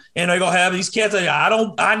Barber, and they're going to have these cats say,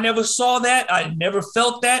 I never saw that. I never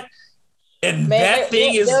felt that. And that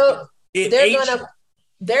thing is,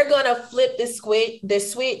 they're gonna flip the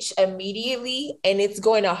switch immediately, and it's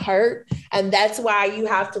going to hurt. And that's why you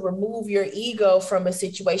have to remove your ego from a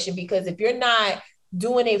situation, because if you're not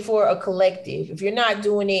doing it for a collective, if you're not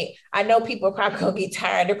doing it, I know people are probably gonna get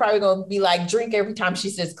tired. They're probably gonna be like, drink every time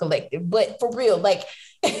she says collective. But for real, like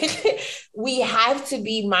we have to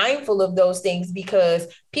be mindful of those things, because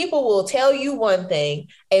people will tell you one thing,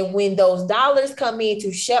 and when those dollars come in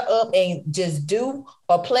to shut up and just do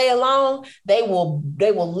or play along, they will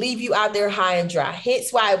leave you out there high and dry.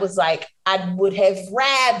 Hence why it was like, I would have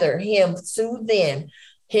rather him sue them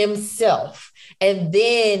himself and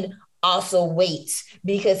then also wait,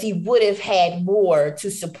 because he would have had more to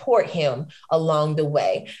support him along the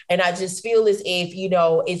way. And I just feel as if,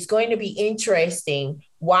 it's going to be interesting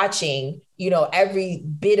watching, every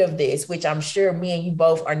bit of this, which I'm sure me and you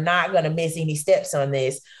both are not going to miss any steps on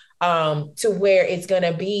this, to where it's going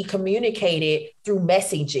to be communicated through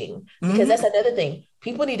messaging, because that's another thing.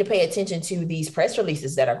 People need to pay attention to these press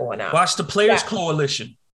releases that are going out. Watch the Players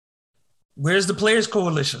Coalition. Where's the Players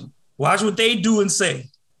Coalition? Watch what they do and say.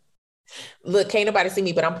 Look, can't nobody see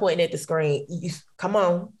me, but I'm pointing at the screen. Come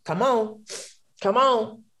on.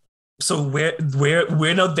 So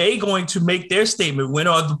when are they going to make their statement? When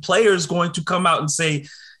are the players going to come out and say,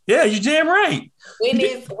 yeah, you're damn right? When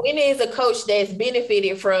is a coach that's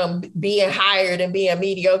benefited from being hired and being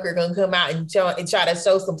mediocre going to come out and try to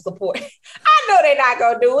show some support? I know they're not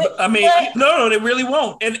going to do it. I mean, no, they really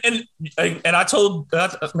won't. And I told,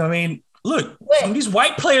 look, some of these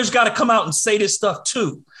white players got to come out and say this stuff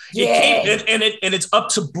too. And it's up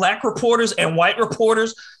to Black reporters and white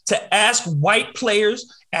reporters to ask white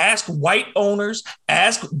players, ask white owners,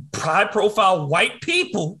 ask high-profile white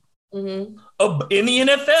people in the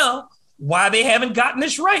NFL why they haven't gotten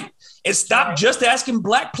this right. And stop just asking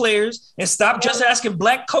Black players, and stop just asking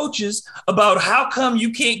Black coaches about how come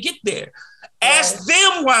you can't get there. Ask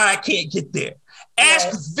them why I can't get there.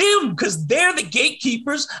 Ask them, because they're the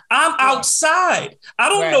gatekeepers. I'm outside. I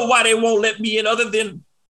don't know why they won't let me in other than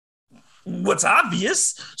what's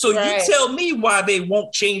obvious. So you tell me why they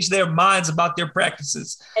won't change their minds about their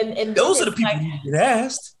practices. And those are the people who get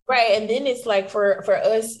asked. Right. And then it's like for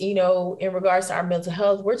us, in regards to our mental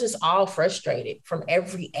health, we're just all frustrated from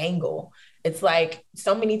every angle. It's like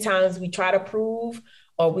so many times we try to prove,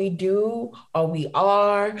 or we do, or we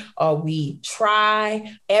are, or we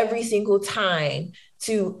try every single time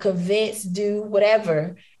to convince, do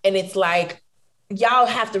whatever. And it's like, y'all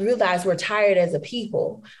have to realize we're tired as a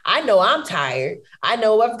people. I know I'm tired. I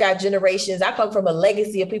know I've got generations. I come from a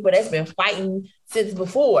legacy of people that's been fighting since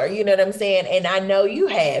before, you know what I'm saying? And I know you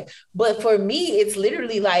have. But for me, it's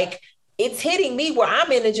literally like, it's hitting me where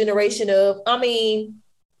I'm in a generation of,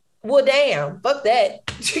 well, damn, fuck that.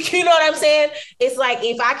 You know what I'm saying? It's like,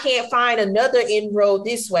 if I can't find another inroad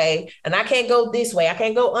this way, and I can't go this way, I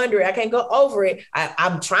can't go under it, I can't go over it,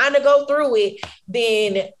 I'm trying to go through it,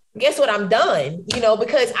 then guess what? I'm done,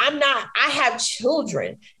 because I have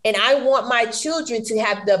children, and I want my children to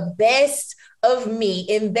have the best of me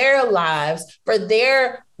in their lives for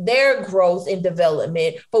their growth and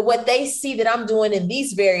development, for what they see that I'm doing in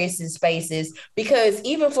these various spaces. Because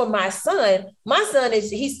even for my son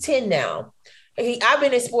he's 10 now. I've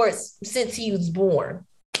been in sports since he was born.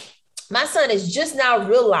 My son is just now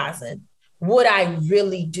realizing what I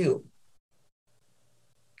really do.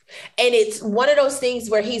 And it's one of those things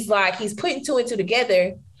where he's putting two and two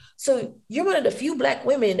together. So you're one of the few Black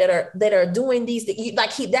women that are doing these things.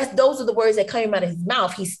 Those are the words that come out of his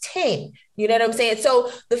mouth. He's 10. You know what I'm saying?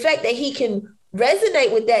 So the fact that he can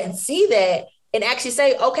resonate with that and see that and actually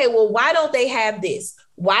say, okay, well, why don't they have this?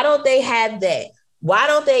 Why don't they have that? Why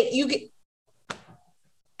don't they?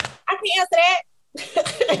 I can't answer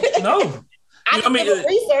that. No. I can give him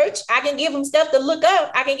research. I can give him stuff to look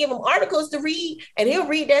up. I can give him articles to read, and he'll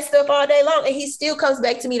read that stuff all day long. And he still comes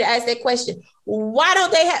back to me to ask that question. Why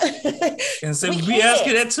don't they have? And so we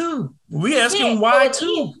asking that too. We asking why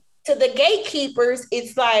too. To the gatekeepers,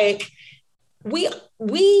 it's like we,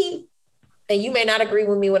 and you may not agree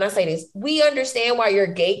with me when I say this. We understand why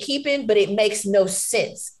you're gatekeeping, but it makes no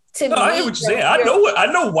sense. To me, I hear what you're saying. I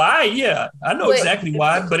know why. Yeah, I know exactly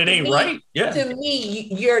why, but it ain't right. Yeah. To me,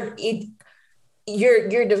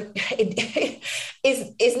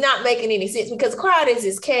 it's not making any sense because crowd is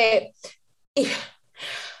his cat.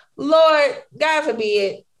 Lord, God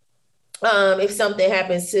forbid, if something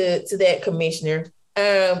happens to that commissioner.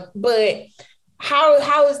 But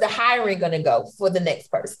how is the hiring going to go for the next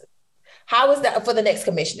person? How is that for the next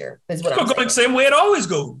commissioner? Is what I'm saying. The same way it always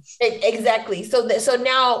goes. Exactly. So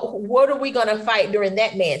now, what are we going to fight during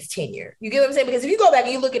that man's tenure? You get what I'm saying? Because if you go back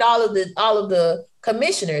and you look at all of the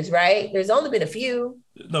commissioners, right? There's only been a few.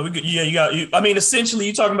 No, I mean, essentially,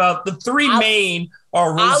 you're talking about the three main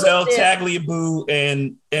are Rozelle, Tagliabue,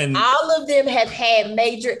 and all of them have had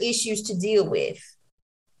major issues to deal with,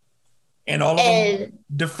 and all of them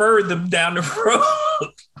deferred them down the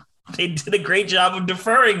road. They did a great job of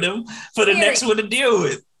deferring them for the next one to deal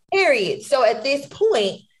with. Period. So at this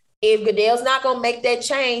point, if Goodell's not going to make that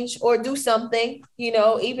change or do something,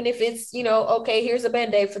 even if it's, okay, here's a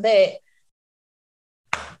Band-Aid for that.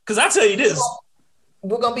 Because I tell you this.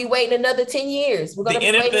 We're going to be waiting another 10 years. We're going to be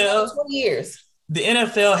waiting another 20 years. The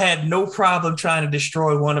NFL had no problem trying to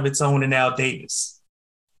destroy one of its own in Al Davis.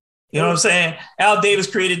 You know what I'm saying? Al Davis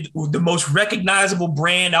created the most recognizable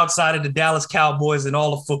brand outside of the Dallas Cowboys in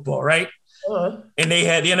all of football, right? Uh-huh. And they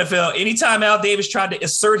had the NFL. Anytime Al Davis tried to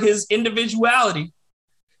assert his individuality,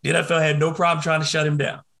 the NFL had no problem trying to shut him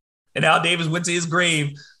down. And Al Davis went to his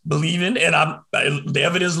grave believing, and the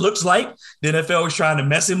evidence looks like the NFL was trying to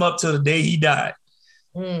mess him up till the day he died.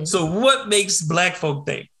 So what makes black folk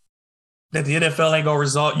think that the NFL ain't going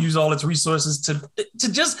to use all its resources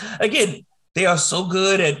to just, again, they are so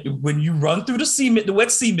good at when you run through the cement, the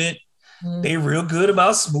wet cement, they real good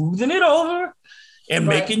about smoothing it over and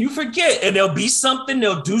making you forget. And there'll be something,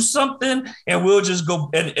 they'll do something, and we'll just go.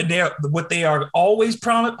 And what they are always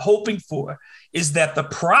hoping for is that the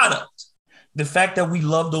product, the fact that we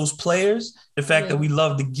love those players, the fact that we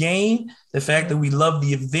love the game, the fact that we love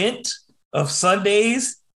the event of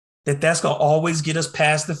Sundays, that's going to always get us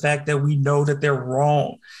past the fact that we know that they're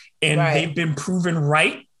wrong. And they've been proven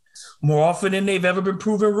right more often than they've ever been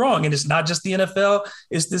proven wrong. And it's not just the NFL,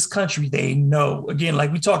 it's this country. They know. Again,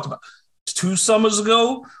 like we talked about 2 summers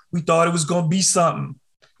ago, we thought it was going to be something.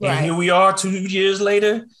 And here we are 2 years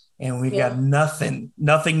later, and we got nothing.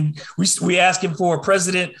 We asking for a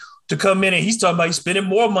president to come in, and he's talking about he's spending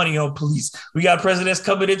more money on police. We got a president that's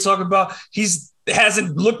coming in talking about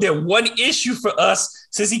hasn't looked at one issue for us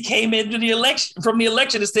since he came into the election, from the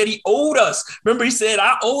election. Instead, he owed us. Remember, he said,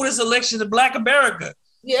 I owe this election to Black America.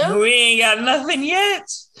 Yeah, we ain't got nothing yet.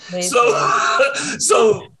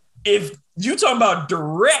 So if you talking about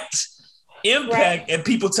direct impact and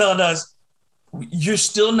people telling us you're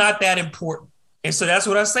still not that important, and so that's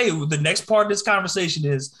what I say. The next part of this conversation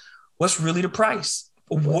is what's really the price?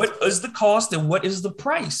 What is the cost and what is the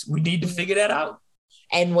price? We need to figure that out.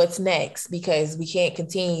 And what's next? Because we can't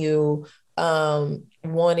continue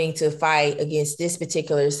wanting to fight against this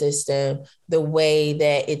particular system the way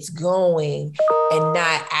that it's going and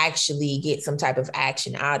not actually get some type of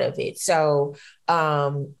action out of it. So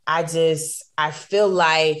I feel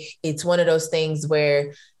like it's one of those things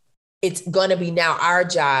where it's going to be now our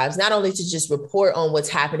jobs, not only to just report on what's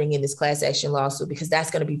happening in this class action lawsuit, because that's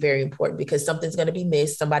going to be very important because something's going to be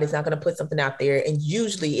missed. Somebody's not going to put something out there. And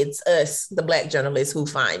usually it's us, the Black journalists, who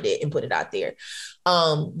find it and put it out there.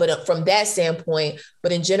 But from that standpoint,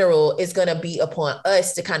 but in general, it's going to be upon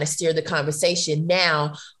us to kind of steer the conversation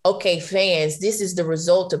now. Okay, fans, this is the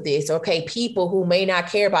result of this. Okay, people who may not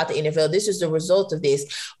care about the NFL, this is the result of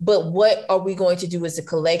this. But what are we going to do as a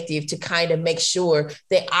collective to kind of make sure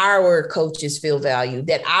that our coaches feel valued,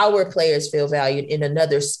 that our players feel valued in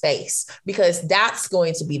another space? Because that's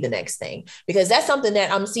going to be the next thing. Because that's something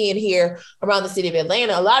that I'm seeing here around the city of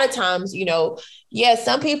Atlanta. A lot of times,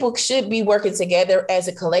 some people should be working together as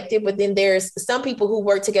a collective, but then there's some people who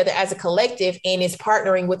work together as a collective and is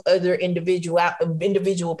partnering with other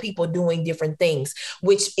individual people doing different things,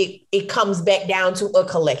 which it comes back down to a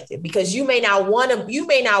collective, because you may not want to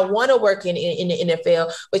work in the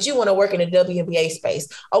NFL, but you want to work in the WNBA space.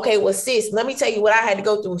 Okay, well, sis, let me tell you what I had to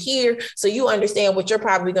go through here so you understand what you're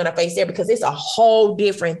probably going to face there, because it's a whole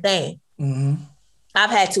different thing. Mm-hmm. I've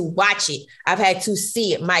had to watch it. I've had to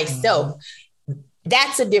see it myself. Mm-hmm.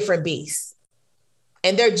 That's a different beast.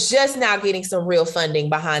 And they're just now getting some real funding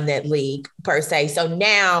behind that league per se. So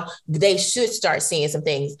now they should start seeing some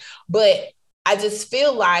things. But I just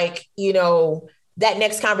feel like, that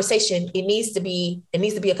next conversation, it needs to be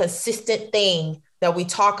a consistent thing that we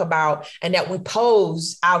talk about and that we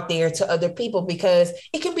pose out there to other people, because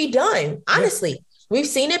it can be done. Honestly, we've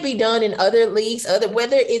seen it be done in other leagues,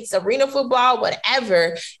 whether it's arena football,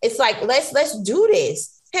 whatever. It's like, let's do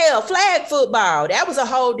this. Hell, flag football. That was a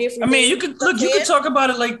whole different thing. You could talk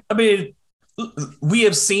about it we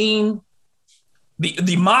have seen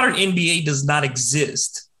the modern NBA does not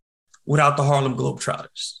exist without the Harlem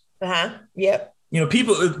Globetrotters. Yep.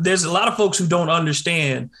 There's a lot of folks who don't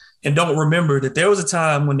understand and don't remember that there was a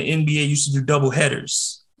time when the NBA used to do double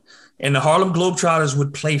headers and the Harlem Globetrotters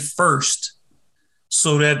would play first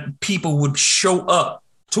so that people would show up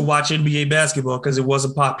to watch NBA basketball because it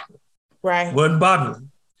wasn't popular. Right. It wasn't popular.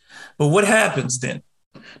 But what happens then?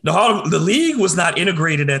 The league was not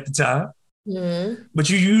integrated at the time, but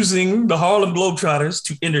you're using the Harlem Globetrotters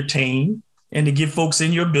to entertain and to get folks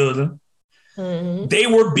in your building. Mm-hmm. They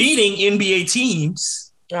were beating NBA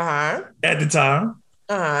teams at the time.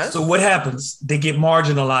 So what happens? They get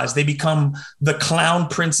marginalized. They become the clown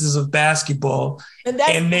princes of basketball,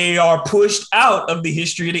 and they are pushed out of the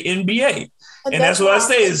history of the NBA. And that's what I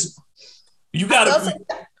say is you got to...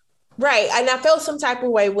 Right. And I felt some type of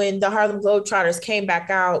way when the Harlem Globetrotters came back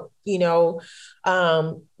out,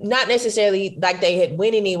 not necessarily like they had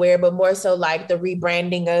went anywhere, but more so like the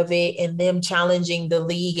rebranding of it and them challenging the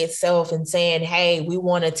league itself and saying, hey, we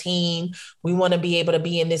want a team. We want to be able to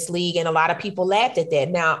be in this league. And a lot of people laughed at that.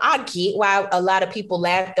 Now, I get why a lot of people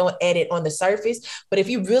laughed at it on the surface, but if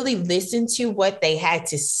you really listen to what they had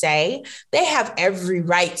to say, they have every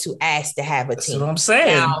right to ask to have a team. That's what I'm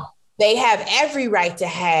saying. Now, they have every right to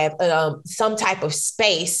have some type of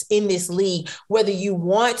space in this league, whether you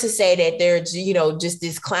want to say that they're, just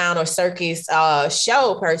this clown or circus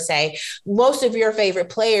show per se. Most of your favorite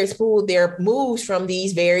players pulled their moves from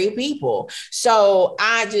these very people. So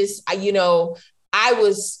I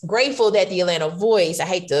was grateful that the Atlanta Voice, I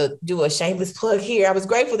hate to do a shameless plug here. I was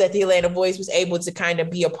grateful that the Atlanta Voice was able to kind of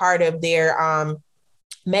be a part of their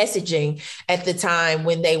messaging at the time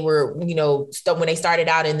when they were, when they started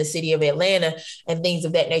out in the city of Atlanta and things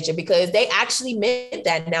of that nature, because they actually meant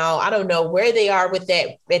that. Now, I don't know where they are with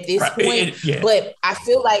that at this point, but I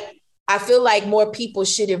feel like more people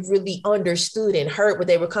should have really understood and heard where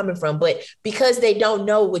they were coming from. But because they don't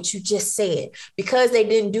know what you just said, because they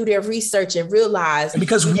didn't do their research and realize.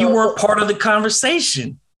 Because we weren't part of the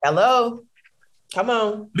conversation. Hello. Come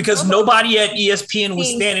on. Because nobody at ESPN was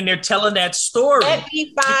standing there telling that story. Let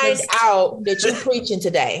me find out that you're preaching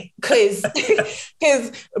today. Because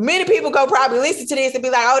many people go probably listen to this and be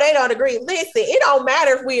like, oh, they don't agree. Listen, it don't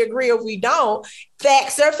matter if we agree or we don't.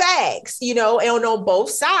 Facts are facts, and on both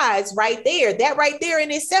sides right there. That right there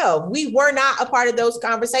in itself, we were not a part of those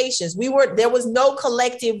conversations. There was no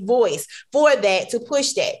collective voice for that to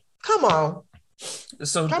push that. Come on.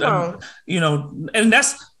 So, and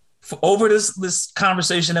that's over this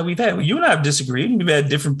conversation that we've had. You and I have disagreed. We've had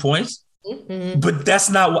different points, but that's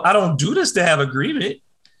not what I don't do this to have agreement.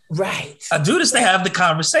 Right. I do this to have the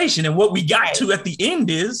conversation. And what we got to at the end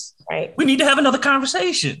is we need to have another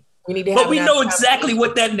conversation. But we know exactly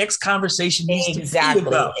what that next conversation needs to be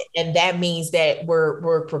about. And that means that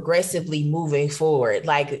we're progressively moving forward.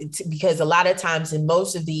 Because a lot of times in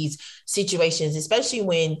most of these situations, especially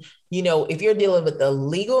when, if you're dealing with the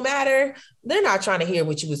legal matter, they're not trying to hear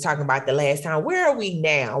what you was talking about the last time. Where are we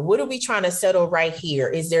now? What are we trying to settle right here?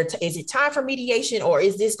 Is it time for mediation, or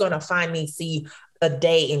is this going to finally see a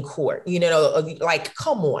day in court?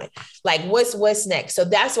 Come on, what's next? So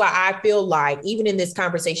that's why I feel like even in this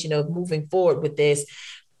conversation of moving forward with this,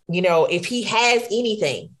 if he has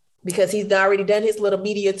anything, because he's already done his little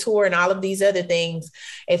media tour and all of these other things,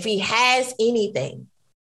 if he has anything,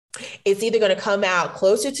 it's either going to come out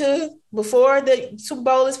closer to before the Super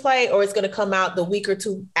Bowl is played, or it's going to come out the week or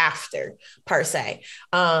two after per se.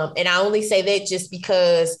 And I only say that just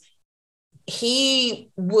because he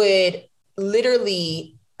would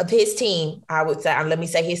literally, of his team, I would say, let me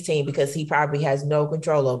say his team, because he probably has no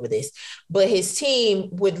control over this, but his team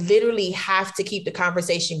would literally have to keep the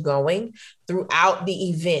conversation going throughout the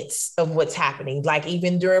events of what's happening. Like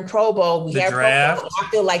even during Pro Bowl, we have Pro Bowl. I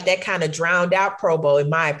feel like that kind of drowned out Pro Bowl, in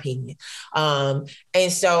my opinion. And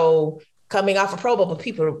so coming off of Pro Bowl, but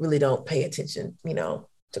people really don't pay attention,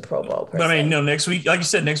 to Pro Bowl. But I mean, next week, like you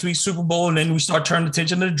said, next week Super Bowl, and then we start turning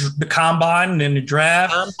attention to the combine and then the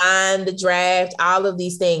draft. The draft, all of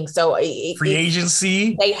these things. So free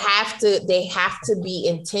agency. They have to be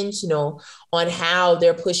intentional on how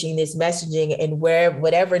they're pushing this messaging, and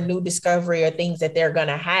whatever new discovery or things that they're going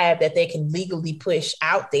to have that they can legally push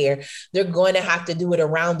out there, they're going to have to do it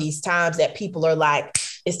around these times that people are like,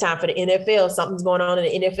 it's time for the NFL. Something's going on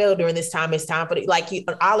in the NFL during this time. It's time for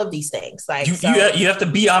all of these things. Like you have to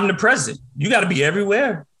be omnipresent. You got to be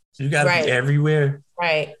everywhere. You got to be everywhere.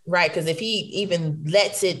 Right. Because if he even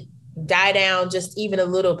lets it die down just even a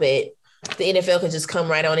little bit, the NFL can just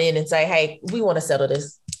come right on in and say, "Hey, we want to settle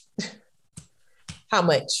this." How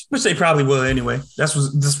much? Which they probably will anyway.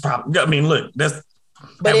 This problem. I mean, look, that's.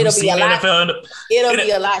 But it'll be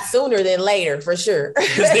a lot sooner than later, for sure.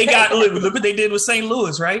 Because they got look what they did with St.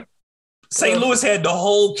 Louis, right? St. Louis had the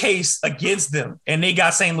whole case against them, and they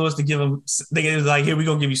got St. Louis to give them. They was like, "Here, we're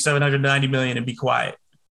gonna give you $790 million and be quiet."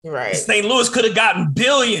 Right. St. Louis could have gotten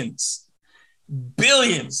billions,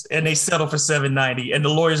 and they settled for $790, and the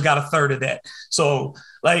lawyers got a third of that. So,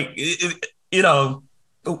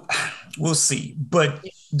 we'll see. But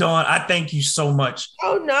Dawn, I thank you so much.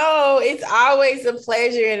 Oh no, it's always a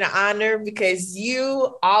pleasure and an honor, because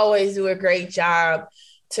you always do a great job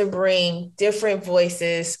to bring different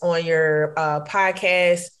voices on your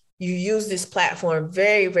podcast. You use this platform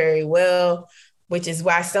very, very well, which is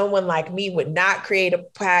why someone like me would not create a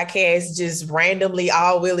podcast just randomly,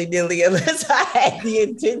 all willy-nilly, unless I had the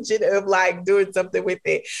intention of doing something with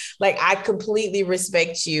it. I completely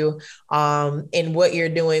respect you in what you're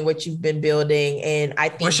doing, what you've been building. And I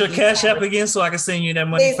think— What's your Cash App again, so I can send you that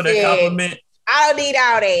money for that compliment? I don't need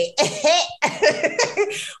all that.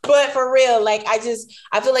 But for real, I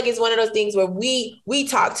feel like it's one of those things where we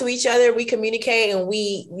talk to each other, we communicate, and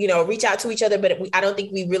we, reach out to each other, but I don't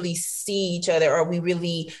think we really see each other, or we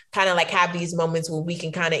really kind of have these moments where we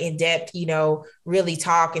can kind of in depth, really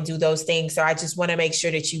talk and do those things. So I just want to make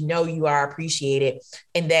sure that you are appreciated,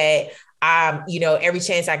 and that every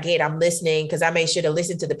chance I get, I'm listening, because I made sure to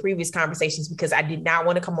listen to the previous conversations, because I did not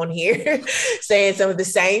want to come on here saying some of the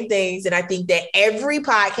same things. And I think that every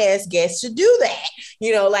podcast guest should do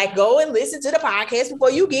that, go and listen to the podcast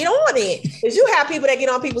before you get on it. Because you have people that get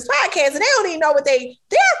on people's podcasts and they don't even know what they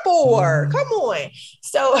there for. Come on.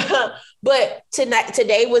 So, but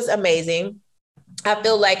today was amazing. I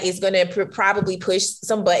feel like it's going to probably push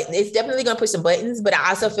some buttons. It's definitely going to push some buttons, but I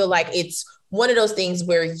also feel like it's one of those things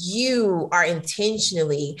where you are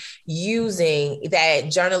intentionally using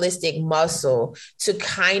that journalistic muscle to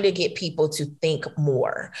kind of get people to think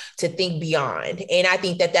more, to think beyond. And I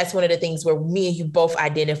think that that's one of the things where me and you both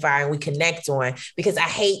identify and we connect on, because I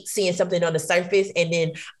hate seeing something on the surface and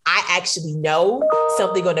then I actually know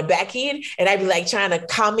something on the back end, and I'd be trying to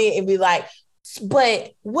comment and be like,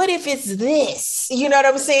 but what if it's this? You know what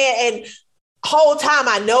I'm saying? And whole time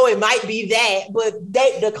I know it might be that, but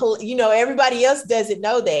everybody else doesn't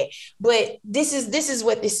know that. But this is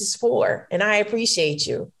what this is for, and I appreciate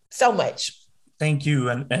you so much. Thank you,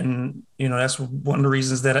 and that's one of the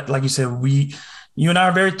reasons that, like you said, you and I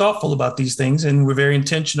are very thoughtful about these things, and we're very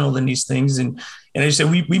intentional in these things. And as you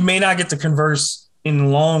said, we may not get to converse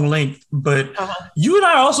in long length, but you and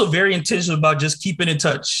I are also very intentional about just keeping in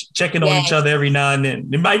touch, checking on each other every now and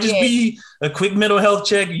then. It might just be a quick mental health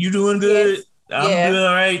check. You doing good? Yes. I'm doing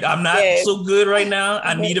all right. I'm not so good right now.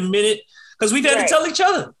 I need a minute, because we've had to tell each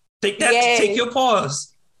other, take your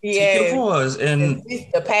pause. Take your pause. And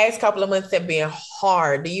the past couple of months have been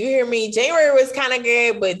hard. Do you hear me? January was kind of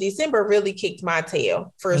good, but December really kicked my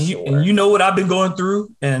tail for sure. And you know what I've been going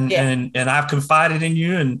through, and I've confided in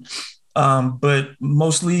you, and but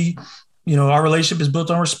mostly, our relationship is built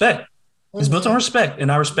on respect. It's built on respect, and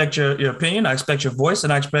I respect your opinion. I expect your voice,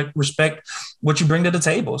 and I respect what you bring to the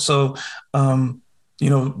table. So,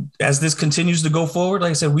 as this continues to go forward,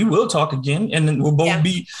 like I said, we will talk again, and then we'll both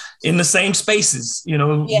be in the same spaces. We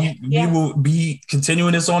will be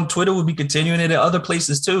continuing this on Twitter. We'll be continuing it at other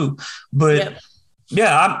places too. But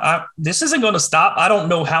this isn't going to stop. I don't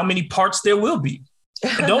know how many parts there will be.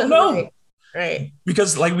 I don't know. Right.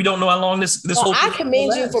 Because we don't know how long this whole thing I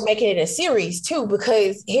commend you for making it a series too,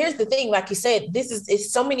 because here's the thing, like you said,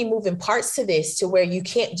 it's so many moving parts to this, to where you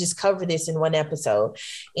can't just cover this in one episode.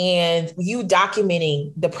 And you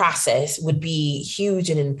documenting the process would be huge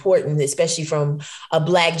and important, especially from a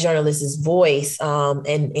Black journalist's voice, and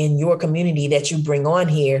in your community that you bring on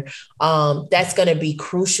here. That's going to be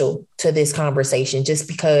crucial to this conversation, just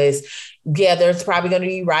because yeah, there's probably going to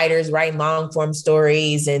be writers writing long form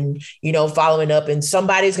stories and, following up, and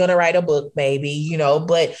somebody's going to write a book maybe,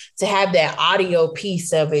 but to have that audio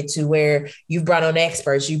piece of it to where you've brought on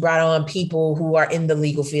experts, you brought on people who are in the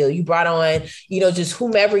legal field, you brought on, just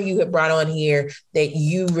whomever you have brought on here that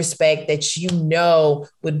you respect, that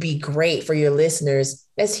would be great for your listeners.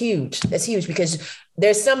 That's huge. That's huge because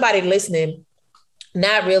there's somebody listening,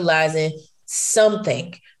 not realizing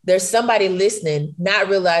something. There's somebody listening, not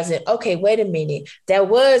realizing, okay, wait a minute, that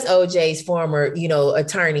was OJ's former,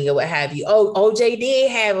 attorney or what have you. Oh, OJ did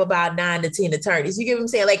have about 9 to 10 attorneys. You get what I'm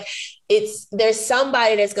saying? Like there's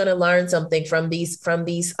somebody that's going to learn something from these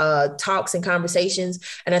talks and conversations.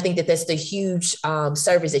 And I think that that's the huge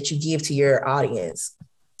service that you give to your audience.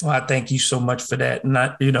 Well, I thank you so much for that. And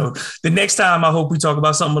the next time I hope we talk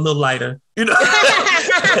about something a little lighter, I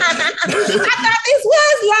thought this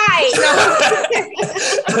was light.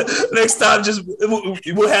 Next time,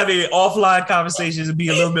 we'll have a offline conversations and be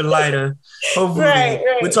a little bit lighter. Hopefully,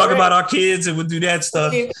 we'll talk about our kids and we'll do that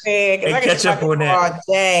stuff and catch up on that. All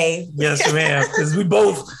day. Yes, ma'am. Because we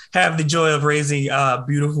both have the joy of raising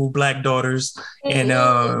beautiful Black daughters, and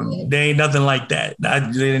there ain't nothing like that.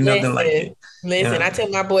 There ain't nothing like it. Listen, I tell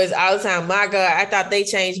my boys all the time, my God, I thought they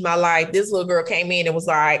changed my life. This little girl came in and was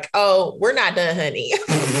like, oh, we're not done, honey.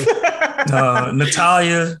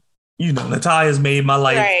 Natalia's made my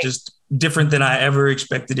life just different than I ever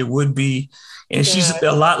expected it would be. And she's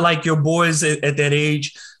a lot like your boys at that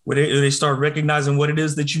age where they start recognizing what it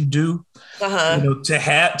is that you do.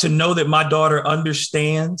 To know that my daughter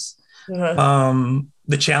understands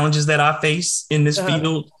the challenges that I face in this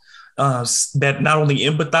field. That not only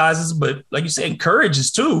empathizes, but like you said,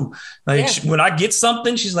 encourages too. When I get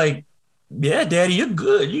something, she's like, yeah, Daddy, you're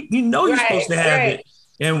good. You're supposed to have it.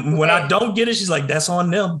 And when I don't get it, she's like, that's on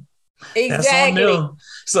them. Exactly. That's on them.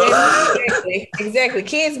 So exactly.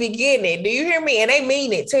 Kids be getting it. Do you hear me? And they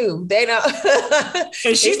mean it too. They don't.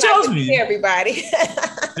 And she tells me, everybody.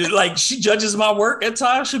 Like she judges my work at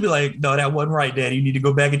times. She'll be like, no, that wasn't right, Daddy. You need to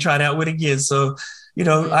go back and try that one again. So,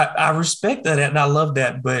 I respect that and I love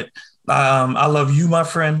that. But I love you, my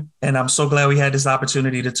friend. And I'm so glad we had this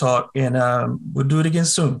opportunity to talk, and we'll do it again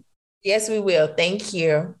soon. Yes, we will. Thank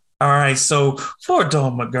you. All right. So for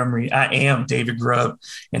Dawn Montgomery, I am David Grubb,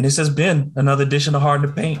 and this has been another edition of Hard to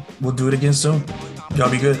Paint. We'll do it again soon.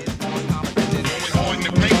 Y'all be good.